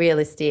be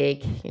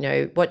realistic.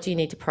 What do you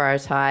need to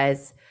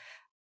prioritize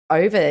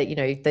over,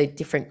 the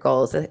different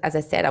goals? As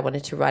I said, I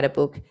wanted to write a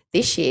book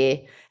this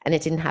year and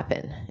it didn't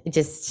happen.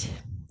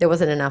 There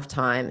wasn't enough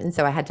time. And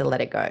so I had to let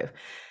it go.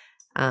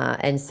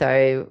 And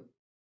so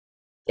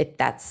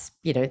that's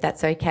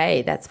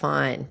okay. That's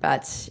fine.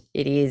 But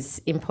it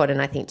is important,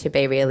 I think, to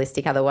be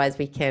realistic. Otherwise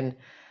we can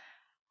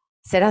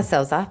set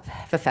ourselves up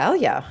for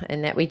failure,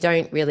 and that we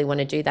don't really want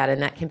to do that.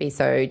 And that can be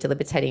so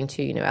debilitating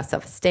to, our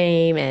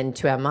self-esteem and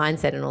to our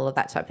mindset and all of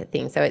that type of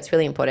thing. So it's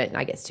really important,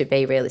 I guess, to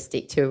be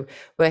realistic, to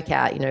work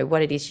out,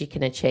 what it is you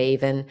can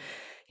achieve. And,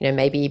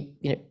 maybe,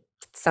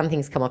 some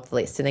things come off the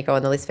list and they go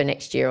on the list for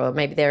next year, or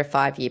maybe they're a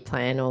 5-year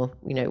plan, or,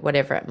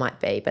 whatever it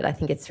might be. But I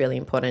think it's really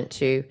important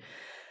to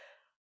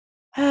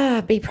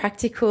be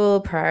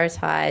practical,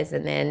 prioritize,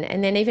 and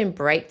then even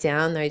break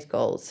down those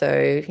goals.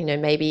 So,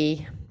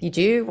 maybe you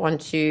do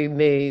want to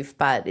move,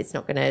 but it's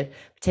not going to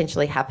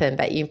potentially happen,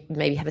 but you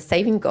maybe have a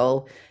saving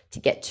goal to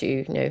get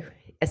to,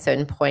 a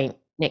certain point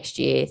next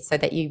year, so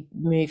that you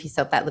move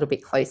yourself that little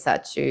bit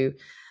closer to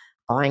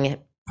buying a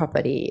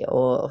property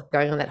or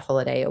going on that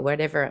holiday or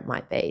whatever it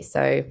might be.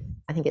 So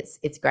I think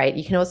it's great.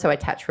 You can also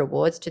attach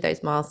rewards to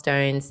those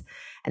milestones,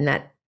 and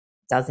that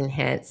does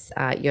enhance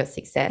your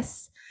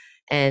success.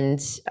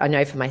 And I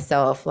know for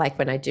myself, like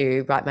when I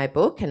do write my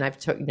book, and I've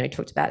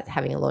talked about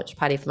having a launch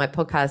party for my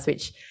podcast,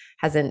 which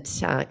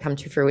hasn't come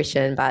to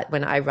fruition, but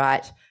when I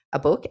write a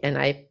book and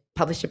I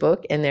publish a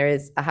book and there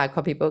is a hard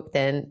copy book,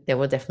 then there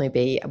will definitely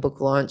be a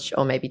book launch,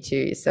 or maybe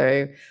 2.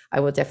 So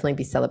I will definitely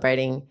be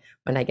celebrating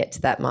when I get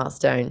to that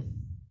milestone.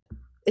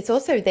 It's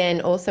also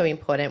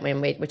important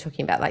when we're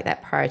talking about like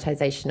that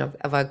prioritization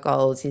of our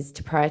goals, is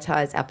to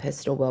prioritize our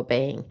personal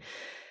well-being,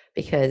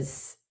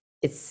 because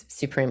it's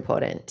super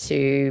important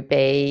to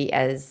be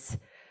as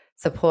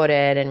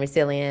supported and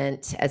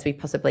resilient as we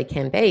possibly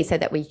can be, so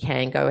that we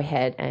can go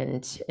ahead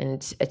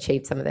and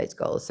achieve some of those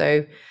goals.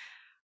 So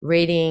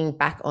reading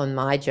back on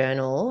my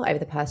journal over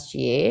the past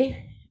year,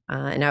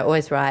 and I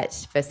always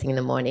write first thing in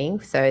the morning,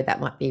 so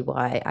that might be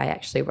why I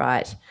actually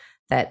write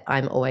that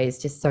I'm always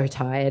just so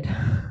tired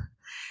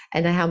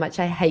and how much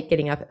I hate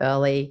getting up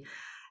early.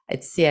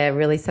 It's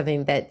really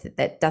something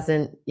that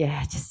doesn't,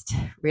 just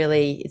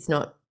really, it's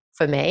not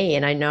for me.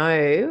 And I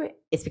know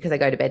it's because I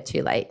go to bed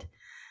too late.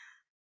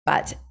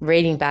 But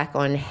reading back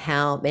on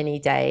how many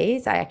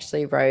days I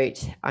actually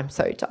wrote, I'm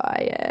so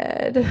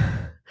tired.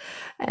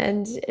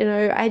 And,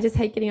 I just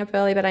hate getting up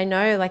early, but I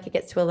know like it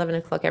gets to 11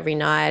 o'clock every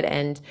night.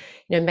 And,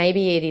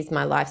 maybe it is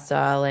my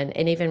lifestyle.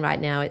 And even right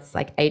now it's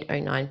like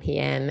 8:09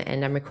 p.m.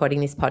 and I'm recording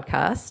this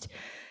podcast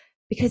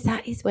because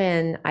that is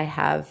when I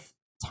have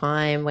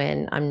time,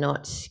 when I'm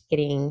not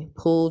getting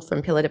pulled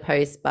from pillar to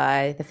post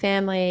by the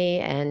family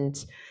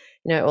and,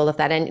 all of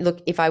that. And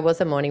look, if I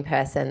was a morning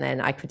person, then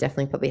I could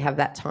definitely probably have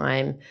that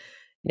time,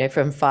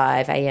 from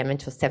 5 a.m.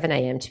 until 7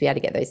 a.m. to be able to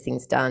get those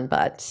things done.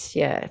 But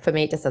yeah, for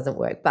me, it just doesn't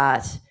work.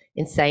 But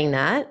in saying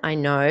that, I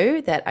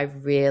know that I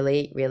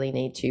really, really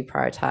need to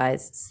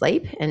prioritize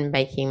sleep and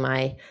making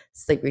my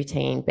sleep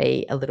routine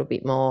be a little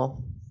bit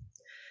more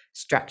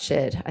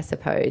structured, I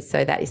suppose.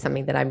 So that is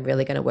something that I'm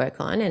really going to work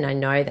on. And I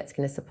know that's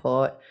going to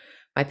support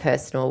my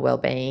personal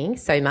well-being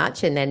so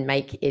much and then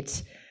make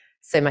it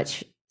so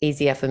much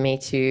easier for me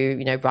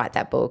to, write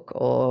that book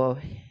or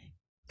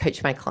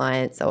coach my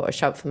clients or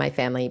show up for my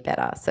family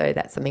better. So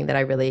that's something that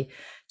I really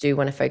do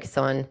want to focus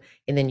on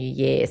in the new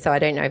year. So I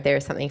don't know if there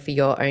is something for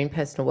your own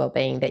personal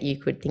well-being that you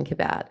could think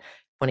about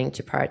wanting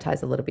to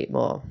prioritize a little bit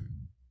more.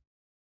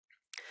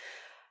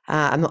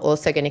 I'm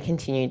also going to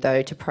continue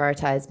though to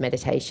prioritize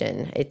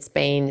meditation. It's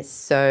been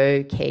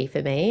so key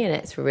for me, and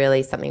it's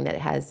really something that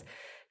has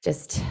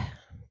just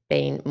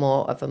been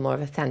more of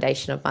a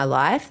foundation of my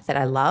life that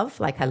I love.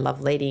 Like I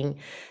love leading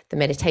the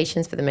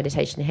meditations for the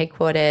meditation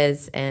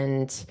headquarters,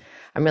 and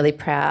I'm really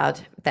proud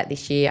that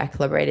this year I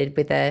collaborated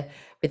with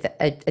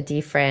a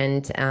dear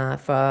friend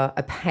for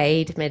a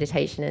paid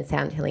meditation and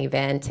sound healing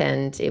event,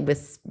 and it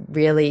was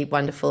really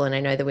wonderful. And I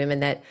know the women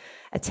that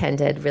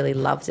attended really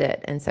loved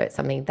it, and so it's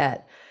something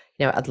that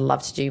I'd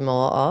love to do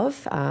more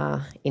of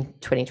in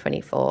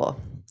 2024.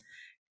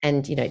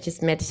 And,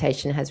 just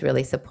meditation has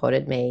really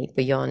supported me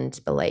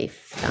beyond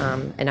belief.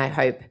 And I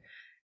hope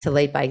to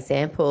lead by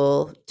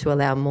example, to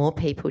allow more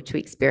people to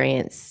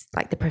experience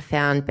like the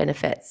profound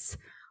benefits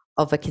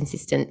of a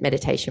consistent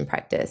meditation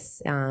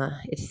practice.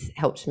 It's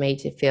helped me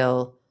to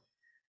feel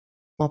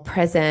more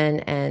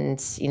present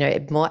and,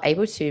 more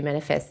able to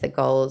manifest the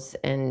goals.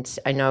 And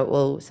I know it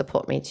will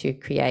support me to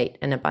create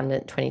an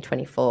abundant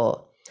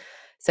 2024.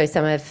 So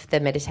some of the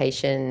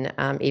meditation,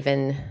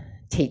 even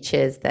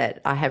teachers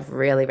that I have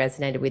really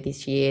resonated with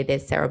this year,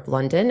 there's Sarah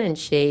Blondin, and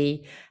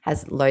she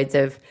has loads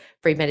of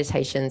free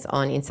meditations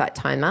on Insight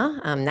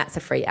Timer. That's a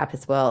free app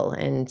as well.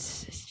 And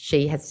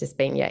she has just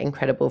been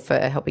incredible for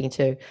helping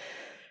to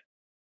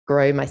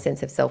grow my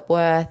sense of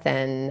self-worth.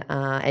 And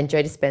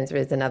Joe Dispenza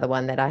is another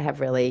one that I have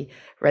really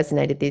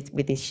resonated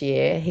with this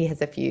year. He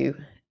has a few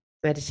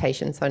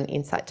meditations on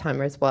Insight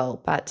Timer as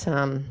well. But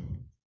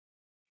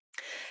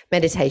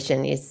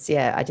meditation is,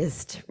 I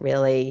just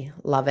really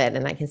love it.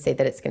 And I can see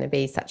that it's going to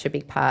be such a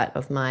big part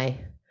of my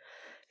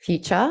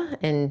future.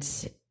 And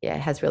it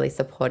has really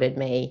supported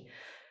me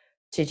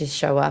to just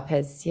show up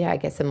as, I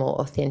guess, a more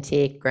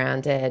authentic,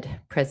 grounded,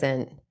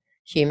 present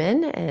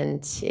human.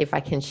 And if I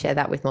can share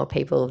that with more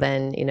people,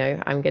 then,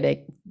 I'm going to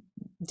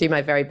do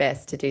my very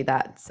best to do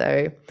that.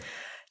 So,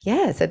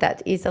 so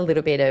that is a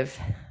little bit of,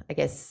 I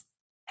guess,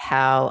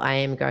 how I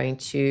am going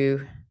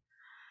to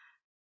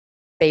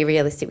be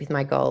realistic with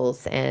my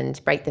goals and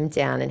break them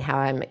down, and how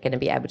I'm going to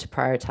be able to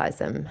prioritize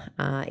them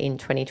in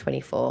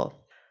 2024.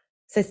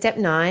 So step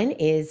 9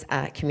 is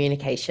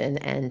communication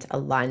and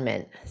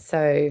alignment.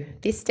 So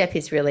this step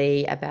is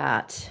really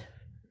about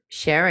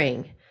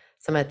sharing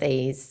some of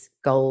these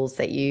goals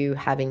that you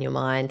have in your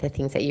mind, the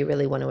things that you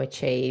really want to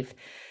achieve,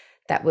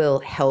 that will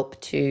help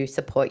to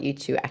support you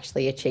to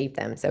actually achieve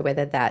them. So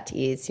whether that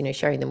is,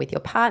 sharing them with your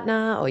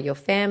partner or your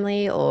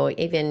family, or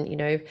even,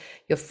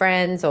 your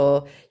friends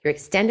or your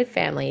extended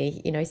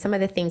family, some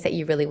of the things that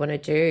you really want to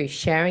do,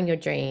 sharing your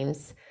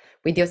dreams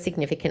with your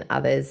significant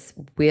others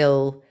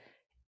will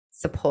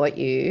support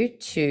you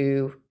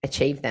to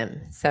achieve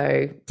them.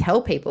 So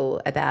tell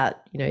people about,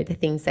 the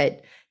things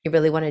that you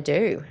really want to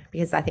do,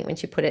 because I think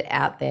once you put it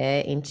out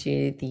there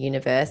into the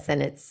universe,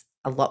 then it's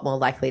a lot more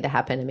likely to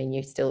happen. I mean,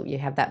 you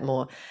have that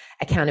more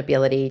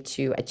accountability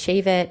to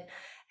achieve it,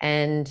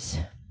 and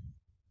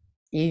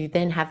you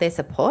then have their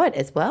support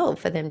as well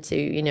for them to,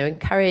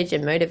 encourage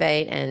and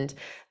motivate and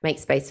make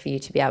space for you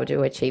to be able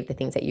to achieve the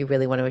things that you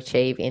really want to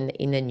achieve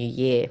in the new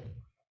year.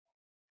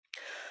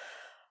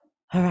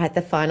 All right,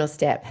 the final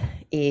step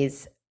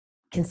is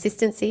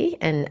consistency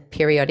and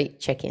periodic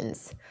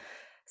check-ins.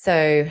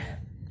 So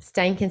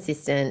staying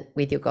consistent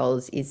with your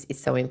goals is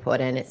so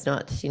important. It's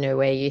not,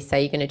 where you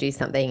say you're going to do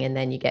something and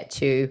then you get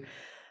to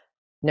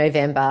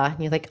November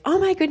and you're like, oh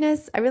my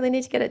goodness, I really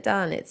need to get it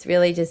done. It's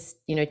really just,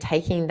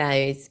 taking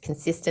those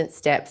consistent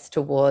steps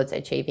towards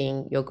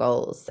achieving your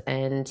goals.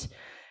 And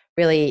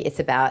really it's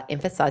about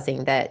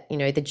emphasizing that,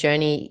 the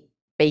journey,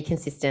 be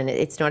consistent.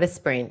 It's not a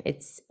sprint.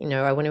 It's,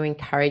 I want to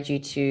encourage you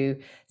to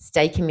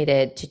stay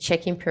committed, to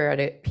check in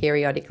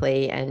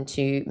periodically and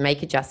to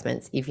make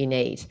adjustments if you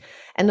need.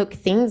 And look,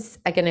 things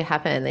are going to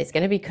happen. There's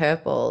going to be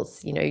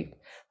curveballs,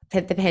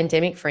 the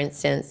pandemic, for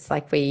instance,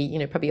 like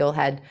we, probably all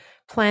had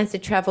plans to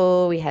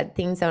travel, we had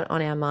things on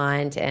our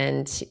mind,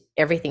 and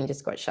everything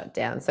just got shut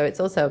down. So it's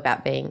also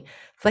about being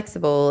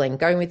flexible and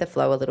going with the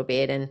flow a little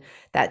bit. And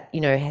that,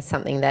 has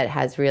something that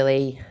has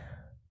really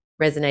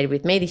resonated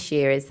with me this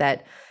year is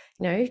that,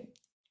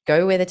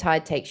 go where the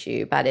tide takes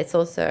you. But it's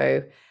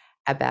also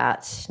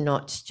about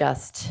not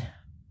just,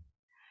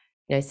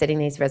 setting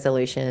these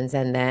resolutions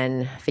and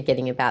then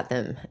forgetting about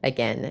them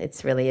again.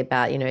 It's really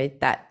about,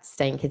 that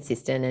staying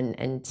consistent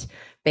and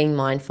being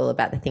mindful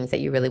about the things that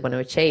you really want to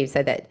achieve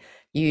so that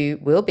you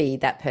will be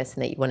that person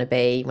that you want to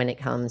be when it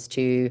comes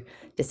to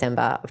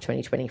December of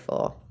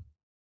 2024.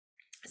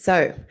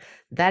 So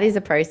that is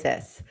a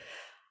process.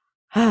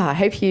 I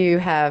hope you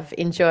have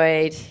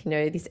enjoyed,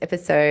 this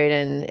episode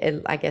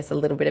and I guess a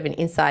little bit of an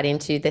insight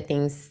into the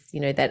things,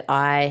 that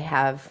I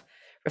have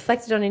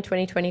reflected on in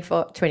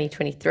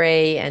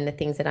 2023 and the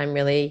things that I'm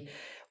really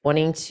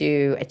wanting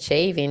to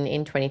achieve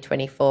in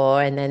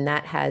 2024. And then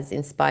that has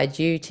inspired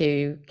you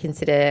to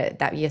consider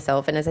that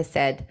yourself. And as I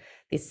said,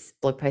 this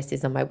blog post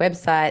is on my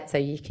website, so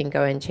you can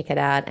go and check it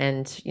out.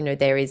 And,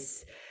 there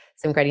is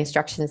some great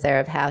instructions there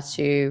of how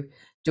to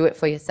do it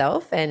for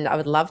yourself. And I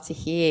would love to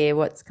hear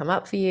what's come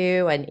up for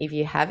you. And if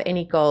you have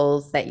any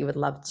goals that you would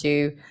love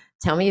to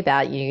tell me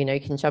about, you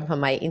can jump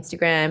on my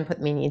Instagram, put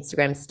them in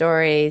Instagram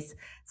stories,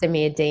 send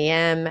me a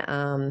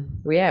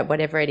DM.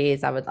 Whatever it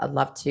is, I'd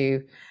love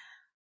to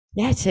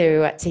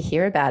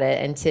hear about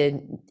it and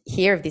to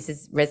hear if this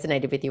has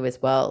resonated with you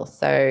as well.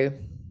 So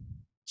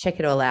check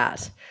it all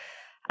out.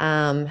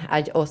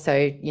 I'd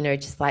also,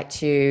 just like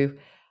to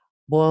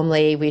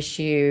warmly wish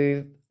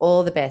you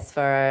all the best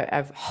for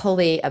a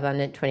wholly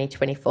abundant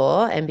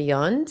 2024 and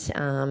beyond.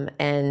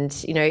 And,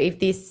 if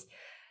this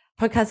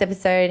podcast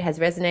episode has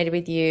resonated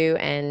with you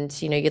and,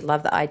 you'd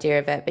love the idea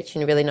of it, but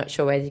you're really not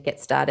sure where to get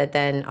started,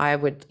 then I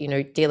would,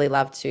 dearly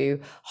love to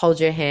hold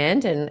your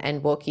hand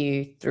and walk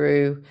you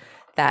through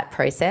that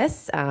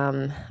process.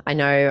 I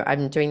know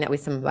I'm doing that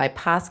with some of my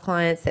past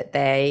clients, that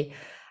they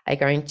are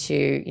going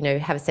to,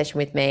 have a session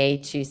with me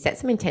to set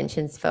some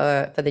intentions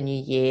for the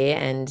new year.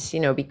 And,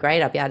 it'll be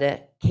great. I'll be able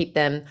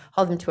to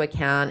hold them to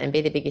account and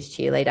be the biggest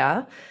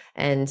cheerleader.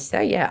 And so,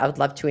 I would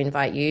love to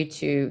invite you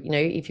to,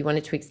 if you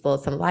wanted to explore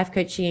some life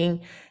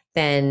coaching,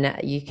 then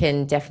you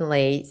can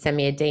definitely send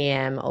me a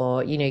DM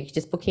or, you can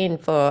just book in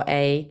for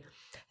a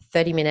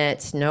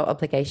 30-minute, no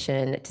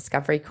obligation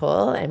discovery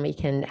call, and we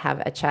can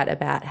have a chat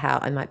about how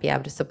I might be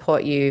able to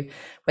support you,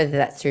 whether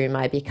that's through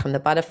my Become the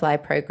Butterfly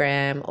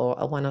program or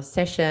a one-off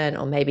session,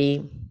 or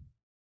maybe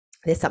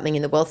there's something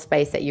in the wealth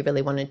space that you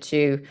really wanted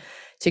to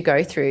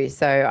go through.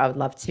 So I would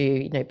love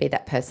to, be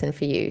that person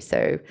for you.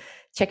 So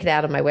check it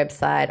out on my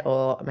website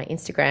or on my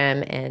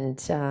Instagram, and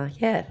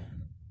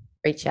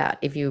reach out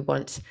if you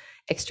want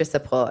extra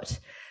support.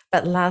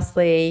 But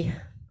lastly,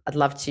 I'd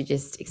love to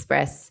just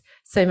express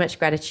so much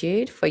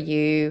gratitude for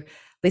you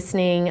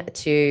listening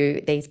to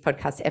these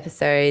podcast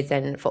episodes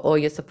and for all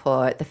your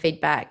support. The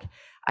feedback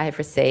I have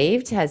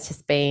received has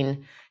just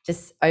been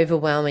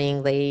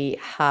overwhelmingly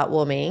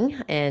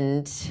heartwarming,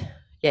 and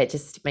it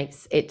just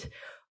makes it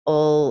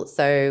all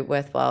so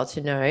worthwhile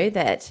to know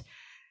that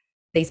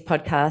these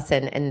podcasts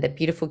and the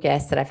beautiful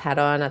guests that I've had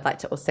on, I'd like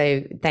to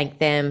also thank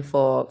them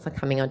for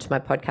coming onto my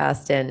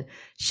podcast and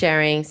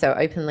sharing so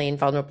openly and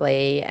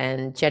vulnerably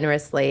and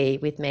generously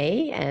with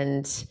me.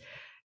 And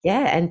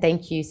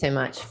thank you so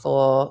much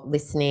for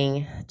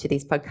listening to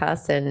these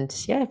podcasts and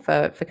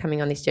for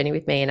coming on this journey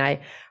with me. And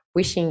I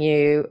wishing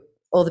you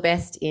all the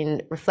best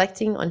in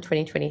reflecting on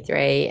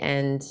 2023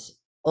 and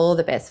all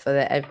the best for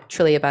a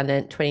truly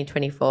abundant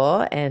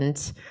 2024.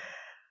 And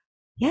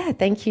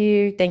thank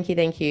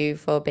you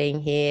for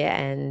being here.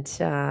 And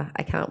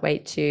I can't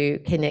wait to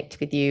connect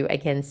with you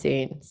again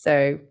soon.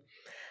 So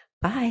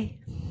bye.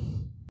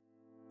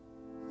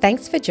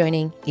 Thanks for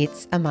joining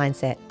It's a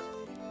Mindset.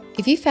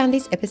 If you found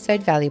this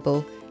episode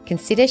valuable,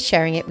 consider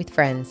sharing it with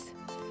friends.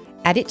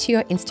 Add it to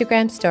your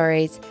Instagram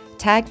stories,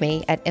 tag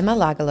me at Emma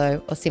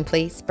Largalow, or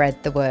simply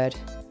spread the word.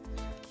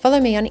 Follow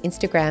me on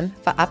Instagram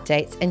for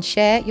updates and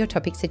share your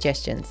topic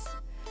suggestions.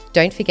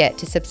 Don't forget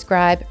to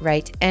subscribe,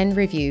 rate, and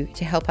review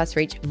to help us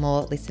reach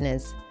more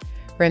listeners.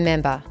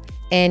 Remember,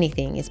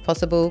 anything is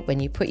possible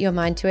when you put your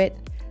mind to it.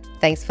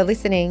 Thanks for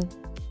listening.